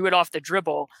trying to do it off the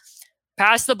dribble,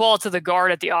 pass the ball to the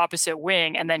guard at the opposite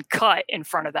wing and then cut in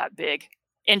front of that big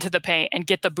into the paint and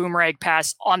get the boomerang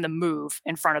pass on the move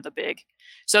in front of the big.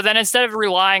 So then instead of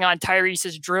relying on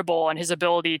Tyrese's dribble and his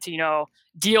ability to,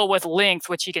 deal with length,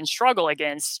 which he can struggle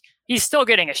against, he's still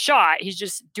getting a shot. He's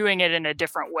just doing it in a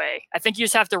different way. I think you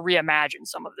just have to reimagine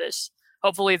some of this.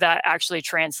 Hopefully that actually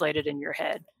translated in your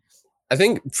head. I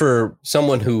think for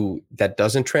someone that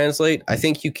doesn't translate, I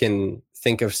think you can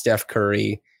think of Steph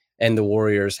Curry and the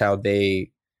Warriors, how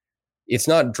it's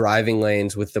not driving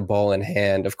lanes with the ball in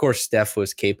hand. Of course, Steph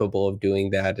was capable of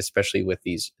doing that, especially with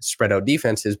these spread out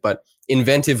defenses, but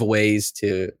inventive ways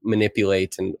to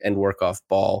manipulate and work off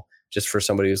ball, just for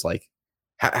somebody who's like,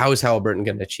 how is Halliburton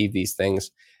going to achieve these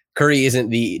things? Curry isn't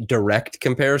the direct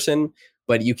comparison,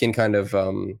 but you can kind of,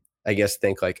 I guess,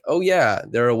 think like, oh yeah,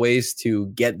 there are ways to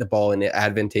get the ball in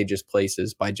advantageous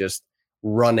places by just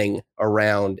running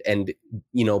around and,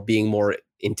 being more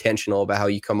intentional about how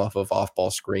you come off of off-ball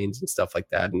screens and stuff like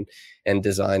that, and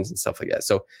designs and stuff like that.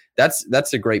 So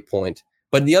that's a great point.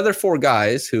 But the other four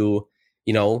guys who,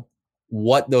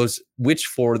 which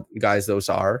four guys those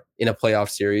are in a playoff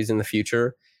series in the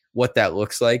future, what that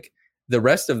looks like. The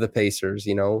rest of the Pacers,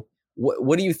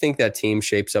 what do you think that team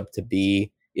shapes up to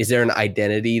be? Is there an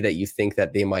identity that you think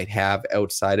that they might have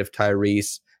outside of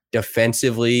Tyrese?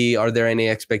 Defensively, are there any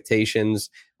expectations?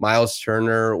 Miles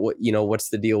Turner, what's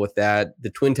the deal with that? The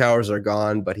Twin Towers are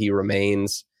gone, but he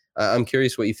remains. I'm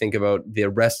curious what you think about the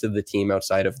rest of the team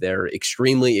outside of their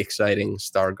extremely exciting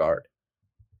star guard.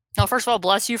 Well, first of all,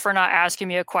 bless you for not asking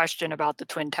me a question about the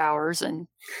Twin Towers and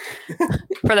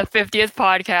for the 50th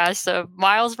podcast. So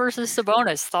Miles versus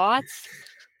Sabonis, thoughts?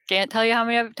 Can't tell you how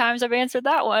many times I've answered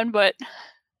that one, but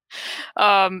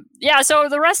so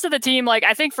the rest of the team, like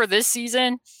I think for this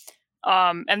season,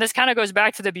 and this kind of goes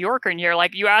back to the Bjorkgren year,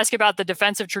 like you ask about the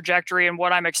defensive trajectory and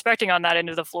what I'm expecting on that end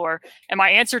of the floor. And my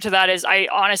answer to that is I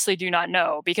honestly do not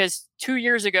know, because 2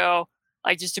 years ago,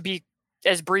 like just to be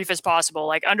as brief as possible,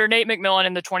 like under Nate McMillan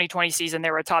in the 2020 season,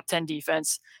 they were a top 10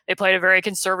 defense. They played a very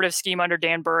conservative scheme under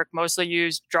Dan Burke, mostly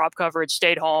used drop coverage,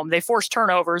 stayed home. They forced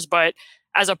turnovers, but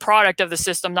as a product of the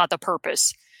system, not the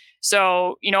purpose.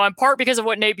 So, in part because of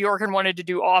what Nate Bjorkgren wanted to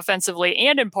do offensively,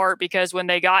 and in part because when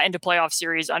they got into playoff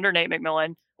series under Nate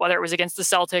McMillan, whether it was against the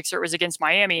Celtics or it was against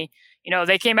Miami,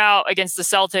 they came out against the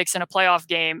Celtics in a playoff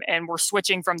game and were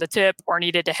switching from the tip or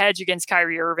needed to hedge against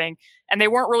Kyrie Irving. And they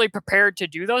weren't really prepared to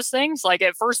do those things. Like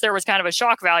at first there was kind of a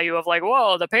shock value of like,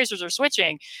 whoa, the Pacers are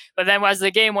switching. But then as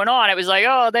the game went on, it was like,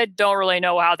 oh, they don't really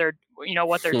know how they're,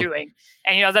 what they're doing.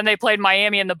 And, then they played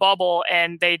Miami in the bubble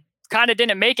and they kind of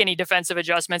didn't make any defensive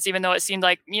adjustments, even though it seemed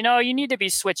like, you need to be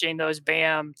switching those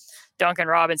Bam, Duncan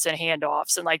Robinson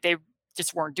handoffs. And like, they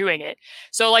just weren't doing it.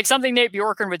 So like something Nate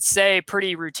Bjorkgren would say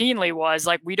pretty routinely was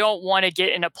like, we don't want to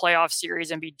get in a playoff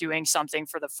series and be doing something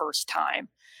for the first time.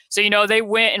 So, they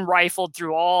went and rifled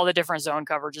through all the different zone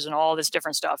coverages and all this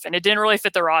different stuff. And it didn't really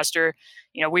fit the roster.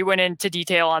 We went into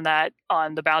detail on that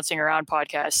on the Bouncing Around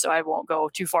podcast, so I won't go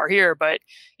too far here. But,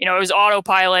 it was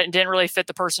autopilot and didn't really fit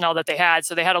the personnel that they had.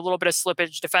 So they had a little bit of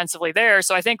slippage defensively there.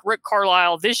 So I think Rick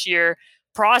Carlisle this year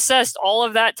processed all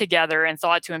of that together and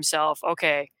thought to himself,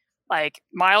 okay, like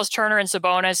Miles Turner and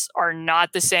Sabonis are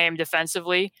not the same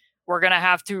defensively. We're going to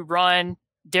have to run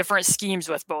different schemes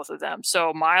with both of them.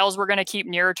 So Miles, we're going to keep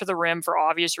nearer to the rim for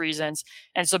obvious reasons.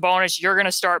 And Sabonis, you're going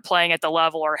to start playing at the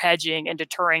level or hedging and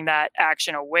deterring that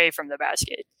action away from the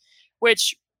basket,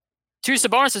 which to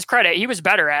Sabonis' credit, he was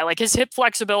better at, like, his hip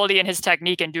flexibility and his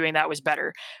technique in doing that was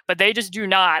better. But they just do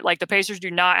not, like, the Pacers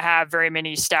do not have very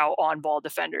many stout on-ball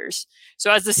defenders. So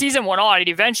as the season went on, it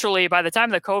eventually, by the time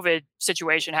the COVID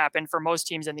situation happened for most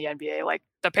teams in the NBA, like,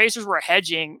 the Pacers were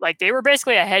hedging, like, they were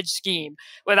basically a hedge scheme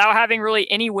without having really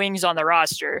any wings on the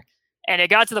roster. And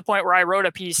it got to the point where I wrote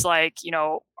a piece like,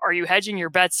 are you hedging your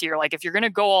bets here? Like, if you're going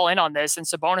to go all in on this and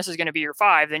Sabonis is going to be your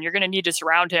 5, then you're going to need to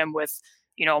surround him with,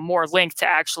 more length to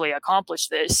actually accomplish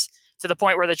this, to the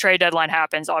point where the trade deadline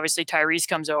happens. Obviously, Tyrese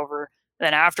comes over.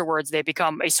 Then afterwards, they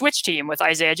become a switch team with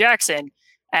Isaiah Jackson.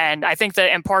 And I think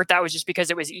that in part that was just because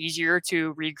it was easier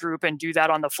to regroup and do that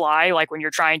on the fly. Like when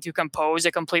you're trying to compose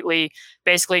a completely,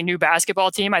 basically new basketball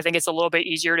team, I think it's a little bit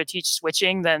easier to teach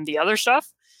switching than the other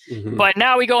stuff. Mm-hmm. But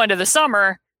now we go into the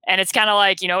summer and it's kind of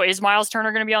like, is Miles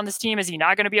Turner going to be on this team? Is he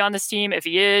not going to be on this team? If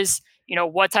he is,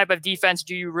 what type of defense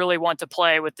do you really want to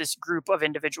play with this group of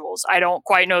individuals? I don't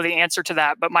quite know the answer to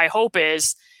that, but my hope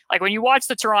is, like, when you watch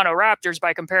the Toronto Raptors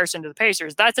by comparison to the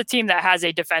Pacers, that's a team that has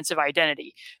a defensive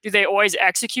identity. Do they always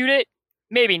execute it?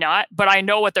 Maybe not, but I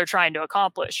know what they're trying to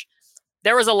accomplish.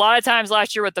 There was a lot of times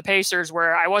last year with the Pacers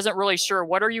where I wasn't really sure,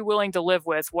 what are you willing to live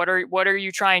with? What are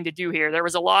you trying to do here? There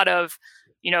was a lot of,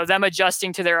 them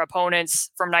adjusting to their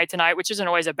opponents from night to night, which isn't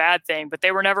always a bad thing, but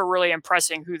they were never really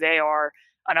impressing who they are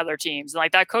on other teams. And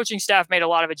like, that coaching staff made a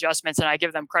lot of adjustments, and I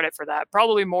give them credit for that,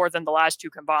 probably more than the last two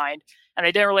combined. And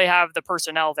they didn't really have the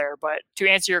personnel there. But to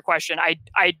answer your question,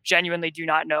 I genuinely do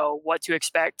not know what to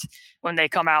expect when they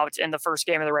come out in the first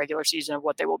game of the regular season of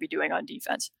what they will be doing on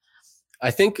defense.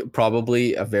 I think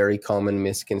probably a very common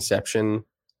misconception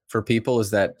for people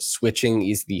is that switching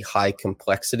is the high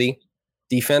complexity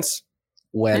defense.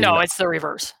 No, it's the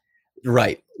reverse.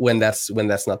 Right. When that's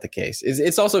not the case.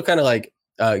 It's also kind of like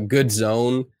a good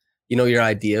zone. Your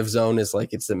idea of zone is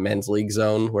like, it's the men's league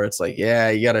zone where it's like, yeah,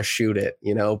 you got to shoot it,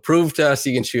 prove to us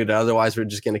you can shoot it. Otherwise we're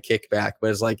just going to kick back. But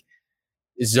it's like,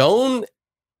 zone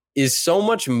is so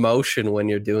much motion when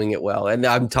you're doing it well. And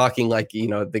I'm talking like,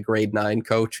 the grade 9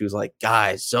 coach who's like,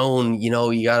 guys, zone,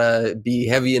 you gotta be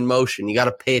heavy in motion. You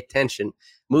gotta pay attention,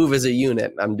 move as a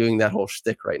unit. I'm doing that whole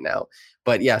shtick right now.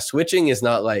 But yeah, switching is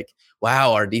not like,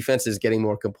 wow, our defense is getting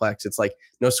more complex. It's like,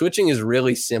 no, switching is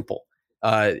really simple.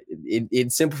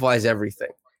 It simplifies everything.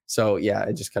 So yeah,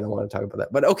 I just kind of want to talk about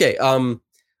that. But okay,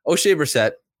 O'Shea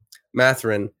Brissett,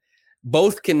 Mathurin,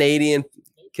 both Canadian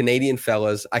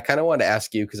fellas. I kind of want to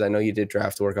ask you, because I know you did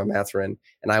draft work on Mathurin,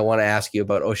 and I want to ask you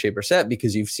about O'Shea Brissett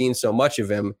because you've seen so much of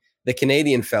him. The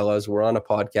Canadian fellas were on a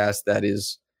podcast that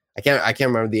is, I can't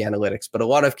remember the analytics, but a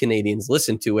lot of Canadians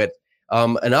listen to it.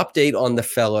 An update on the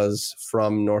fellas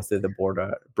from north of the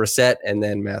border, Brissett and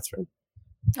then Mathurin.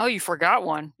 Oh, you forgot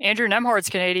one. Andrew Nembhard's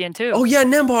Canadian too. Oh yeah,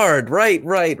 Nembhard.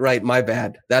 Right. My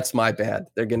bad. That's my bad.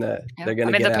 They're gonna.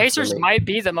 The Pacers might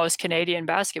be the most Canadian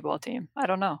basketball team. I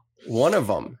don't know. One of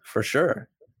them for sure.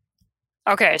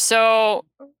 Okay, so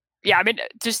yeah,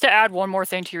 just to add one more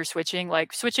thing to your switching,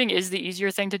 like switching is the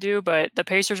easier thing to do, but the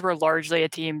Pacers were largely a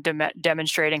team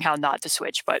demonstrating how not to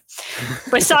switch. But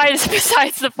besides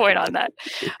the point on that,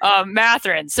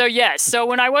 Mathurin. So yes, so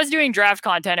when I was doing draft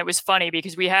content, it was funny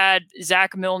because we had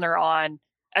Zach Milner on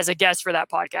as a guest for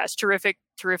that podcast. Terrific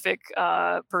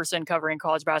person covering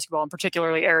college basketball, and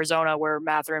particularly Arizona, where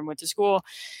Mathurin went to school.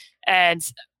 And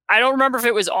I don't remember if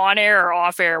it was on air or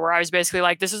off air, where I was basically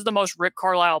like, this is the most Rick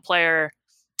Carlisle player.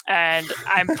 And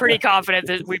I'm pretty confident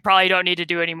that we probably don't need to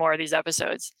do any more of these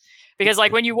episodes, because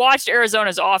like when you watched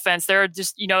Arizona's offense, they're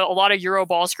just, a lot of Euro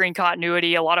ball screen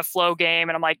continuity, a lot of flow game.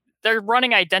 And I'm like, they're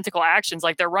running identical actions.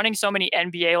 Like they're running so many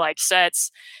NBA like sets,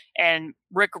 and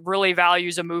Rick really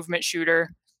values a movement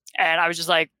shooter. And I was just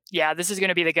like, yeah, this is going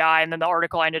to be the guy. And then the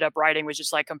article I ended up writing was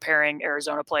just like comparing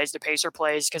Arizona plays to Pacer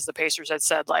plays, because the Pacers had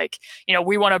said like,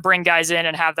 we want to bring guys in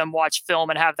and have them watch film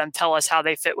and have them tell us how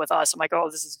they fit with us. I'm like, oh,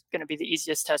 this is going to be the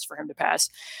easiest test for him to pass.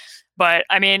 But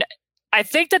I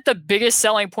think that the biggest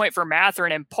selling point for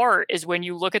Mathurin in part is when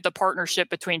you look at the partnership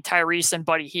between Tyrese and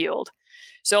Buddy Hield.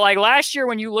 So like last year,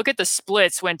 when you look at the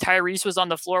splits, when Tyrese was on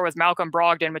the floor with Malcolm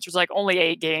Brogdon, which was like only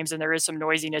 8 games, and there is some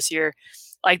noisiness here,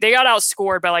 like they got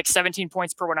outscored by like 17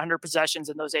 points per 100 possessions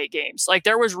in those 8 games. Like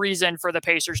there was reason for the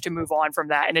Pacers to move on from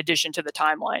that in addition to the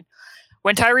timeline.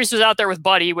 When Tyrese was out there with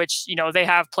Buddy, which, they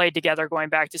have played together going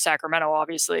back to Sacramento,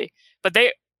 obviously, but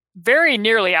they very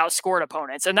nearly outscored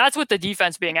opponents. And that's with the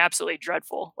defense being absolutely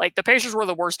dreadful. Like the Pacers were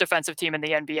the worst defensive team in the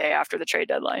NBA after the trade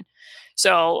deadline.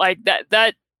 So like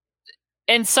that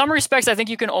in some respects, I think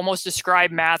you can almost describe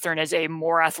Mathurin as a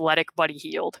more athletic Buddy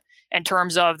Hield. in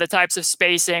terms of the types of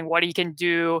spacing, what he can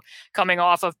do coming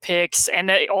off of picks.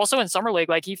 And also in Summer League,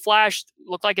 like he flashed,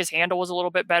 looked like his handle was a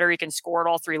little bit better. He can score at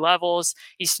all three levels.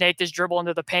 He snaked his dribble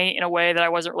into the paint in a way that I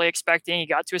wasn't really expecting. He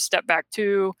got to a step back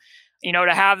too. You know,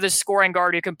 to have this scoring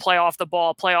guard who can play off the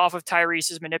ball, play off of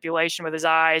Tyrese's manipulation with his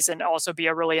eyes, and also be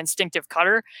a really instinctive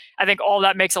cutter. I think all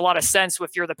that makes a lot of sense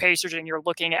if you're the Pacers and you're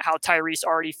looking at how Tyrese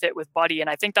already fit with Buddy. And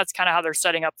I think that's kind of how they're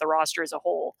setting up the roster as a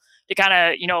whole, to kind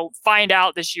of, you know, find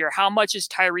out this year, how much is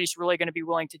Tyrese really going to be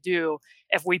willing to do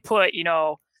if we put, you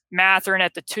know, Mathurin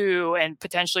at the 2 and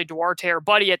potentially Duarte or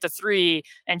Buddy at the 3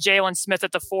 and Jalen Smith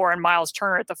at the 4 and Miles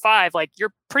Turner at the 5. Like,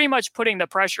 you're pretty much putting the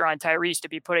pressure on Tyrese to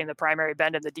be putting the primary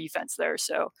bend in the defense there.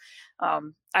 So I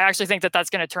actually think that that's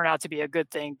going to turn out to be a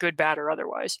good thing, good, bad, or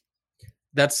otherwise.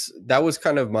 That was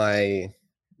kind of my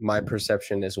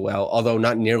perception as well, although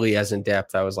not nearly as in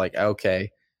depth. I was like,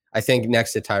 okay, I think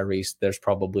next to Tyrese, there's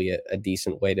probably a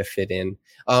decent way to fit in.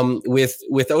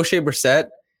 With O'Shea Brissett,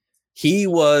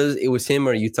 it was him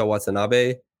or Yuta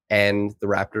Watanabe, and the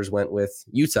Raptors went with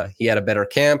Yuta. He had a better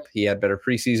camp, he had better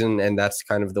preseason, and that's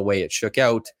kind of the way it shook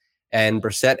out. And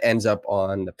Brissett ends up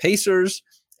on the Pacers,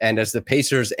 and as the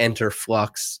Pacers enter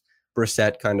flux,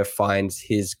 Brissett kind of finds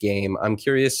his game. I'm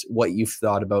curious what you've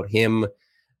thought about him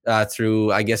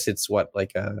through, I guess it's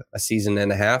like a season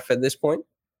and a half at this point.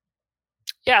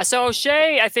 Yeah, so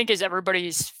O'Shea, I think, is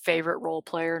everybody's favorite role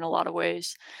player in a lot of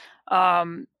ways.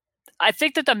 I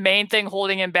think that the main thing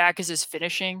holding him back is his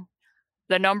finishing.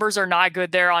 The numbers are not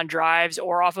good there on drives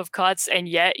or off of cuts, and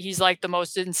yet he's like the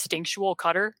most instinctual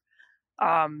cutter.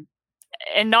 And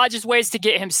not just ways to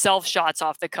get himself shots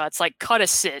off the cuts, like cut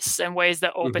assists and ways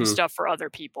that open stuff for other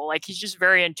people. Like, he's just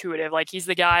very intuitive. Like, he's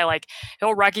the guy, like,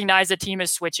 he'll recognize the team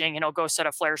is switching and he'll go set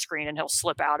a flare screen and he'll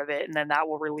slip out of it. And then that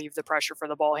will relieve the pressure for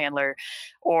the ball handler.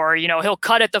 Or, you know, he'll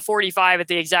cut at the 45 at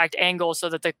the exact angle so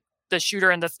that the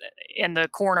shooter in the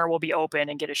corner will be open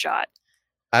and get a shot.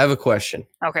 I have a question.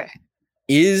 Okay.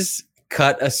 Is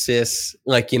cut assists,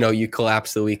 like, you know, you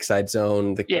collapse the weak side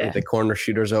zone, the corner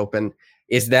shooter's open.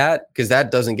 Is that, because that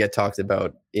doesn't get talked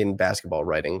about in basketball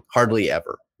writing hardly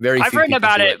ever. I've written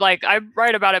about it. Like, I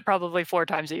write about it probably 4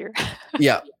 times a year.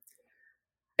 Yeah.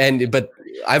 But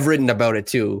I've written about it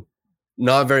too.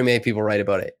 Not very many people write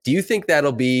about it. Do you think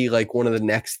that'll be like one of the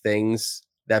next things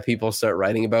that people start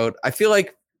writing about? I feel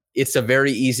like it's a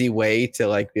very easy way to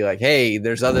like be like, hey,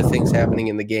 there's other things happening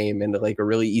in the game, and like a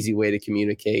really easy way to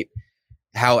communicate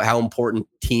how important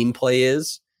team play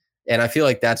is. And I feel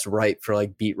like that's right for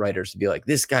like beat writers to be like,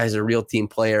 this guy's a real team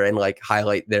player, and like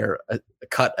highlight their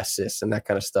cut assists and that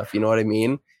kind of stuff. You know what I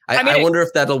mean? I wonder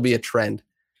if that'll be a trend.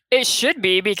 It should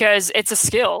be, because it's a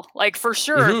skill. Like, for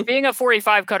sure, being a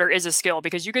 45 cutter is a skill,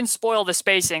 because you can spoil the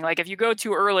spacing. Like, if you go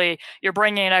too early, you're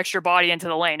bringing an extra body into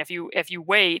the lane. If you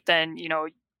wait, then, you know,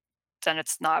 then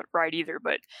it's not right either.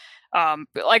 But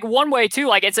like, one way too,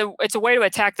 like, it's a way to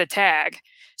attack the tag.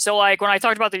 So like, when I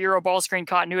talked about the Euro ball screen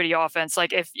continuity offense,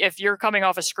 like if you're coming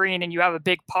off a screen and you have a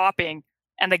big popping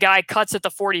and the guy cuts at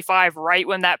the 45 right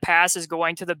when that pass is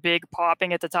going to the big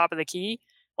popping at the top of the key,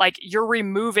 like, you're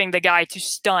removing the guy to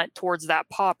stunt towards that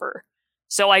popper.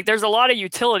 So like, there's a lot of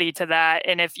utility to that.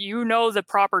 And if you know the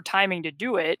proper timing to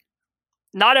do it,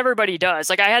 not everybody does.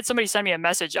 Like, I had somebody send me a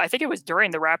message, I think it was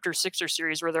during the Raptors Sixers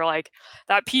series, where they're like,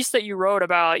 that piece that you wrote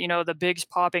about, you know, the bigs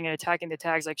popping and attacking the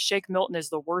tags, like, Shake Milton is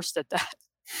the worst at that.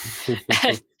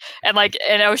 and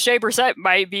O'Shea Brissett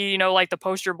might be, you know, like the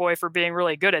poster boy for being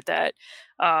really good at that.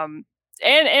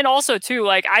 And also too,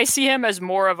 like, I see him as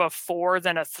more of a 4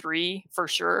 than a 3 for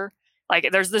sure. Like,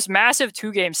 there's this massive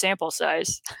 2-game sample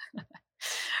size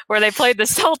where they played the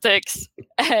Celtics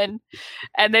and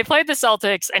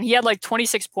he had like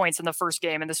 26 points in the first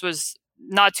game. And this was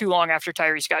not too long after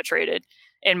Tyrese got traded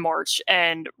in March.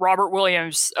 And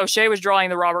O'Shea was drawing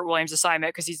the Robert Williams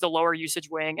assignment because he's the lower usage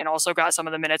wing and also got some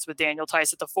of the minutes with Daniel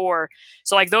Tice at the 4.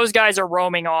 So like, those guys are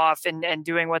roaming off and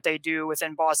doing what they do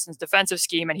within Boston's defensive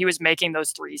scheme. And he was making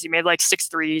those threes. He made like 6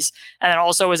 threes and then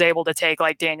also was able to take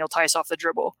like Daniel Tice off the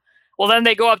dribble. Well, then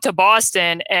they go up to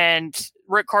Boston and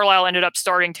Rick Carlisle ended up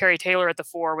starting Terry Taylor at the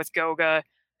 4 with Goga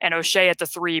and O'Shea at the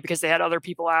 3 because they had other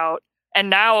people out. And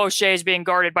now O'Shea is being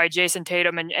guarded by Jason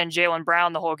Tatum and Jaylen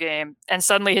Brown the whole game. And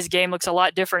suddenly his game looks a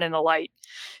lot different in the light.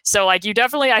 So like, you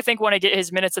definitely, I think, want to get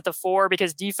his minutes at the 4,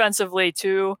 because defensively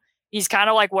too, he's kind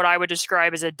of like what I would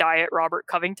describe as a diet Robert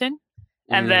Covington.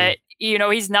 And that, you know,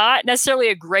 he's not necessarily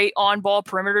a great on-ball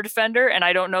perimeter defender. And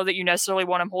I don't know that you necessarily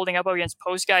want him holding up against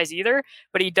post guys either,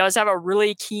 but he does have a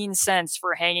really keen sense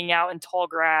for hanging out in tall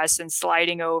grass and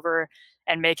sliding over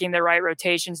and making the right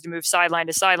rotations to move sideline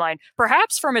to sideline,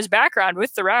 perhaps from his background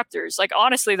with the Raptors. Like,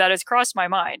 honestly, that has crossed my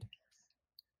mind.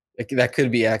 That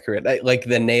could be accurate. Like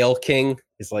the Nail King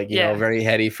is like, Yeah. very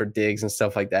heady for digs and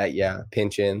stuff like that. Yeah.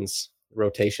 Pinch ins,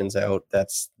 rotations out.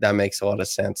 That makes a lot of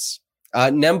sense.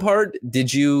 Nembhard,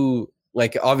 did you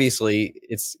obviously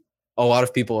it's a lot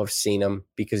of people have seen him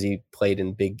because he played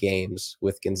in big games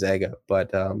with Gonzaga,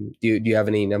 but do you have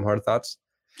any Nembhard thoughts?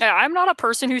 Yeah, I'm not a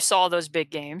person who saw those big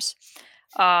games.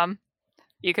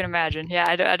 You can imagine. Yeah,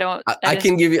 I don't. I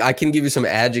can give you some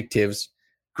adjectives: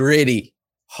 gritty,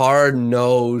 hard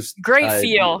nosed, great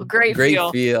feel. great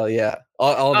feel. Yeah,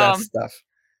 all that stuff.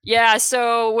 Yeah,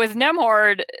 so with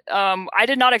Nembhard, I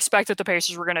did not expect that the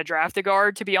Pacers were going to draft a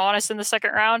guard, to be honest, in the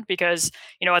second round because,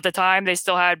 at the time they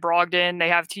still had Brogdon. They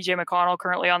have TJ McConnell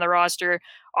currently on the roster.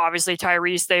 Obviously,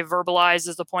 Tyrese, they've verbalized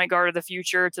as the point guard of the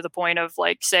future to the point of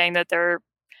saying that they're,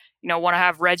 want to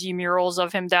have Reggie murals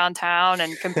of him downtown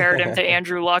and compared him to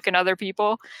Andrew Luck and other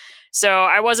people. So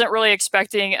I wasn't really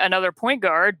expecting another point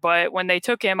guard, but when they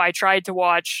took him, I tried to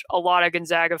watch a lot of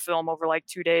Gonzaga film over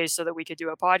 2 days so that we could do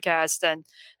a podcast. And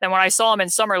then when I saw him in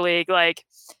Summer League, I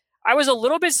was a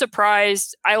little bit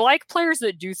surprised. I like players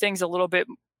that do things a little bit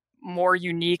more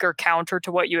unique or counter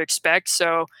to what you expect.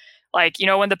 So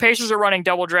when the Pacers are running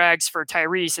double drags for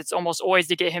Tyrese, it's almost always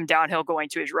to get him downhill going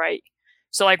to his right.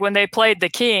 So when they played the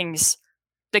Kings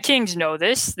know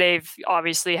this. They've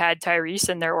obviously had Tyrese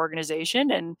in their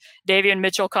organization, and Davion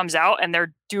Mitchell comes out and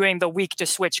they're doing the weak to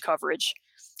switch coverage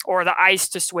or the ice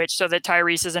to switch so that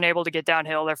Tyrese isn't able to get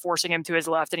downhill. They're forcing him to his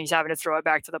left and he's having to throw it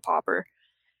back to the popper.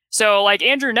 So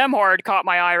Andrew Nembhard caught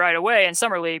my eye right away in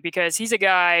Summer League because he's a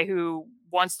guy who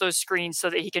wants those screens so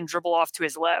that he can dribble off to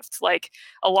his left.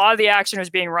 A lot of the action was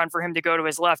being run for him to go to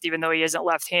his left, even though he isn't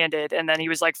left-handed. And then he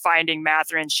was finding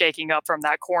Mathurin shaking up from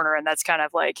that corner. And that's kind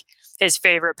of his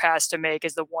favorite pass to make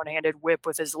is the one-handed whip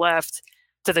with his left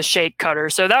to the shake cutter.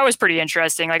 So that was pretty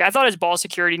interesting. I thought his ball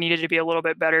security needed to be a little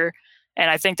bit better. And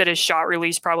I think that his shot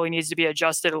release probably needs to be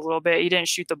adjusted a little bit. He didn't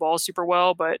shoot the ball super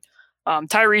well, but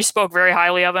Tyrese spoke very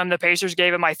highly of him. The Pacers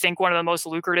gave him, I think, one of the most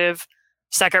lucrative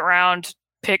second round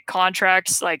pick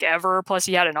contracts ever. Plus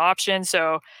he had an option.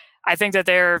 So I think that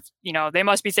they're, they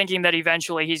must be thinking that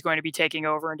eventually he's going to be taking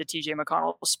over into TJ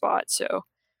McConnell's spot. So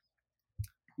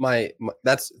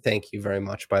thank you very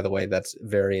much, by the way. That's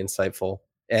very insightful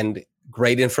and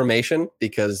great information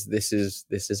because this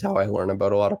is how I learn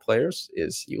about a lot of players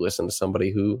is you listen to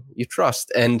somebody who you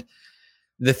trust. And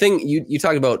the thing you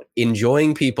talk about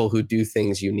enjoying people who do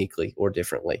things uniquely or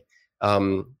differently.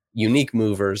 Unique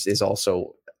movers is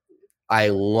also, I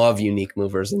love unique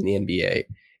movers in the NBA,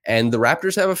 and the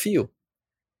Raptors have a few.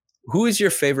 Who is your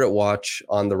favorite watch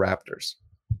on the Raptors?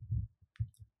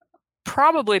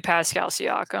 Probably Pascal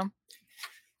Siakam.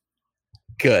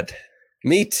 Good.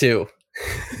 Me too.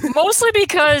 Mostly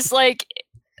because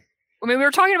we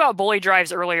were talking about bully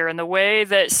drives earlier, and the way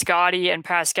that Scotty and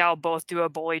Pascal both do a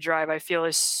bully drive, I feel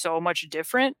is so much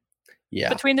different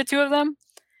between the two of them.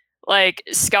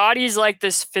 Scotty's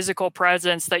this physical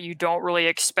presence that you don't really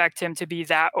expect him to be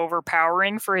that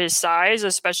overpowering for his size,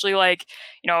 especially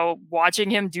watching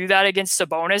him do that against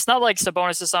Sabonis. Not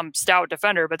Sabonis is some stout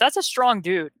defender, but that's a strong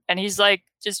dude. And he's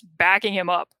just backing him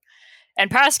up.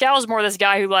 And Pascal's more this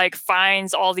guy who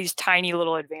finds all these tiny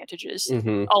little advantages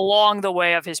along the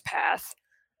way of his path.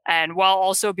 And while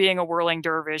also being a whirling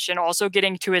dervish and also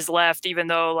getting to his left, even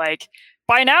though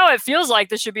by now it feels like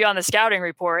this should be on the scouting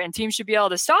report and teams should be able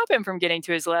to stop him from getting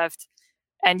to his left.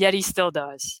 And yet he still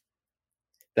does.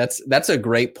 That's a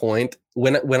great point.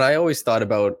 When I always thought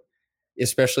about,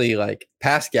 especially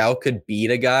Pascal could beat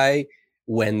a guy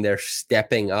when they're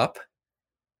stepping up,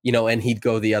 and he'd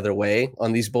go the other way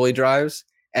on these bully drives.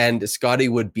 And Scotty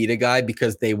would beat a guy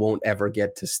because they won't ever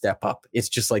get to step up. It's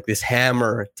just this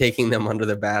hammer taking them under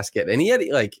the basket. And he had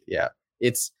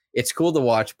it's cool to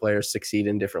watch players succeed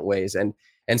in different ways.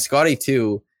 And Scotty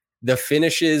too, the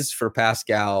finishes for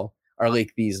Pascal are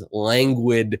these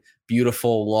languid,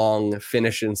 beautiful, long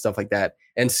finishes and stuff like that.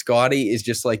 And Scotty is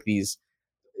just these,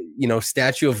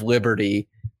 Statue of Liberty.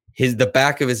 The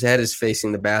back of his head is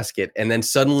facing the basket. And then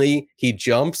suddenly he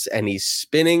jumps and he's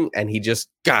spinning and he just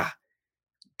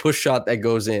push shot that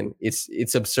goes in.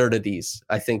 It's absurdities,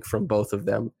 I think, from both of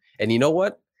them. And you know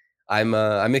what?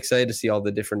 I'm excited to see all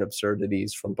the different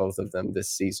absurdities from both of them this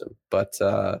season. But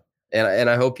and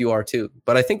I hope you are too.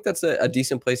 But I think that's a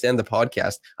decent place to end the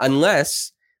podcast,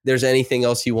 unless there's anything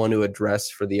else you want to address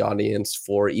for the audience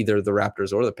for either the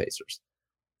Raptors or the Pacers.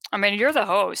 I mean, you're the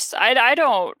host. I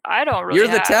don't really. You're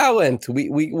the talent.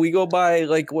 We go by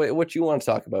what you want to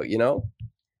talk about,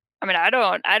 I mean, I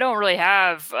don't really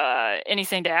have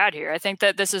anything to add here. I think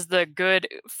that this is the good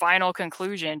final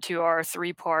conclusion to our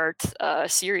 3-part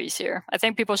series here. I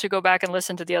think people should go back and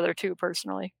listen to the other 2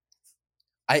 personally.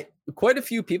 Quite a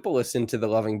few people listened to the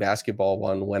Loving Basketball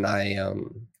one when I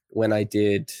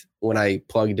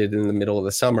plugged it in the middle of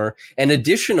the summer. And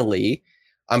additionally,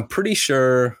 I'm pretty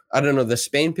sure, I don't know, the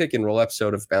Spain pick and roll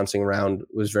episode of Bouncing Around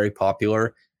was very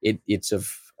popular. It's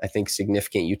of, I think,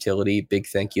 significant utility. Big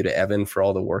thank you to Evan for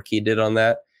all the work he did on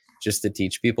that, just to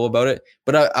teach people about it.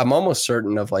 But I'm almost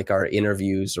certain of like our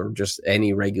interviews or just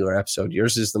any regular episode,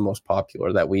 yours is the most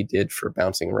popular that we did for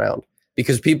Bouncing Around,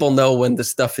 because people know when the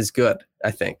stuff is good,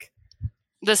 I think.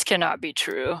 This cannot be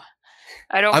true.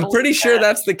 I'm pretty sure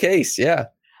that's the case. Yeah.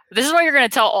 This is what you're going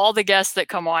to tell all the guests that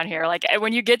come on here. Like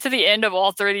when you get to the end of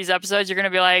all 3 of these episodes, you're going to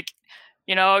be like,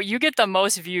 you get the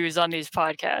most views on these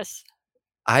podcasts.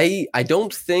 I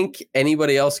don't think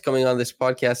anybody else coming on this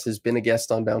podcast has been a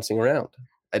guest on Bouncing Around.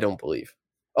 I don't believe.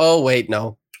 Oh, wait,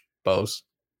 no. Bose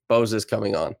is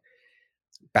coming on.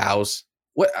 Bows.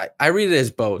 What I read it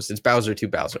as Bose. It's Bowser to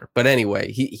Bowser. But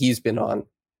anyway, he's been on.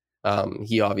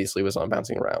 He obviously was on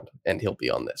Bouncing Around, and he'll be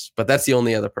on this. But that's the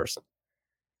only other person.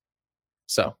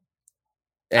 So,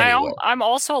 anyway. I'm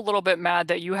also a little bit mad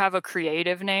that you have a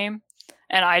creative name,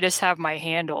 and I just have my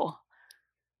handle.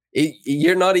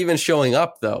 You're not even showing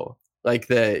up though. Like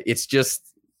it's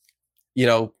just,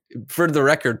 for the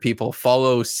record, people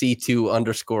follow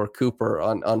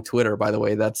C2_Cooper on Twitter. By the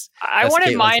way, I wanted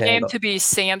Caitlin's my handle. name to be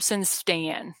Samson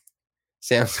Stan.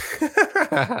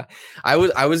 I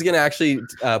was gonna actually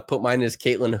put mine as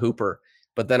Caitlin Hooper,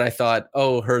 but then I thought,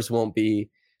 hers won't be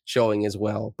showing as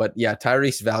well. But yeah,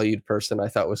 Tyrese Valued Person I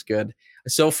thought was good.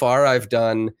 So far, I've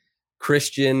done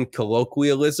Christian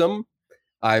Colloquialism.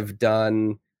 I've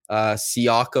done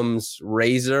Siakam's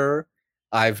Razor.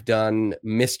 I've done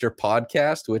Mr.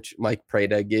 Podcast, which Mike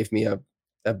Prada gave me a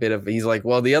bit of. He's like,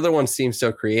 well, the other one seems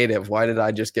so creative. Why did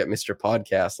I just get Mr.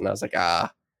 Podcast? And I was like,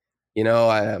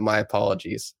 my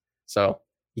apologies. So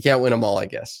you can't win them all, I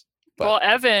guess. But. Well,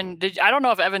 Evan, I don't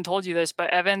know if Evan told you this, but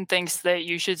Evan thinks that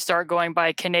you should start going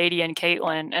by Canadian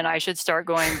Caitlin, and I should start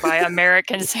going by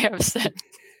American Samson.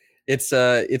 It's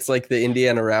like the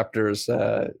Indiana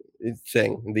Raptors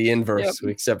thing, the inverse,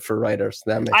 except for writers.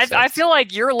 That makes sense. I feel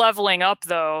like you're leveling up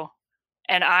though,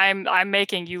 and I'm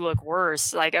making you look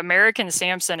worse. Like American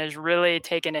Samson is really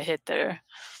taking a hit there.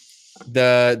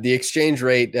 The exchange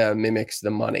rate mimics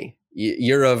the money.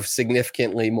 You're of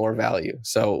significantly more value,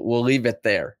 so we'll leave it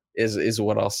there. Is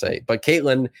what I'll say. But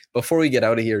Caitlin, before we get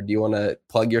out of here, do you want to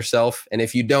plug yourself? And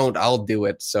if you don't, I'll do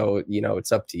it. So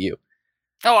it's up to you.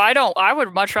 Oh, I don't. I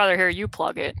would much rather hear you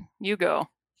plug it. You go.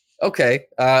 Okay.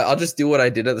 I'll just do what I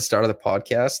did at the start of the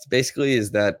podcast. Basically, is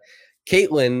that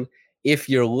Caitlin, if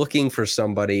you're looking for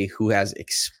somebody who has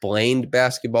explained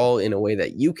basketball in a way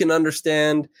that you can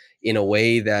understand, in a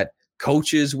way that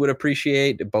coaches would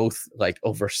appreciate, both like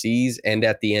overseas and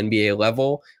at the NBA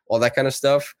level, all that kind of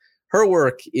stuff, her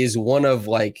work is one of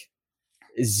like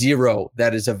 0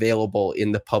 that is available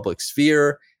in the public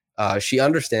sphere. She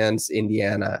understands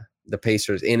Indiana, the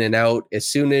Pacers, in and out. As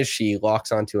soon as she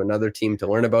locks onto another team to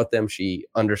learn about them, she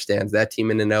understands that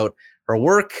team in and out. Her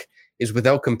work is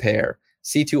without compare.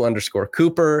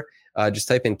 C2_Cooper. Just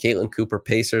type in Caitlin Cooper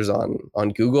Pacers on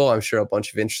Google. I'm sure a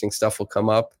bunch of interesting stuff will come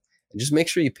up. And just make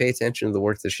sure you pay attention to the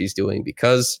work that she's doing,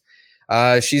 because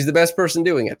she's the best person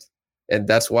doing it. And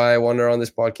that's why I want her on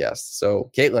this podcast. So,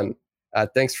 Caitlin,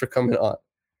 thanks for coming on.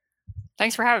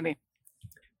 Thanks for having me.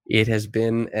 It has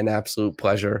been an absolute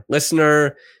pleasure.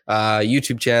 Listener,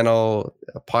 YouTube channel,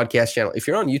 podcast channel. If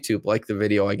you're on YouTube, like the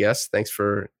video, I guess. Thanks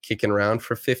for kicking around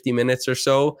for 50 minutes or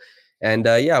so. And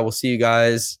we'll see you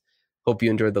guys. Hope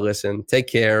you enjoyed the listen. Take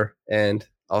care, and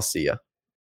I'll see you.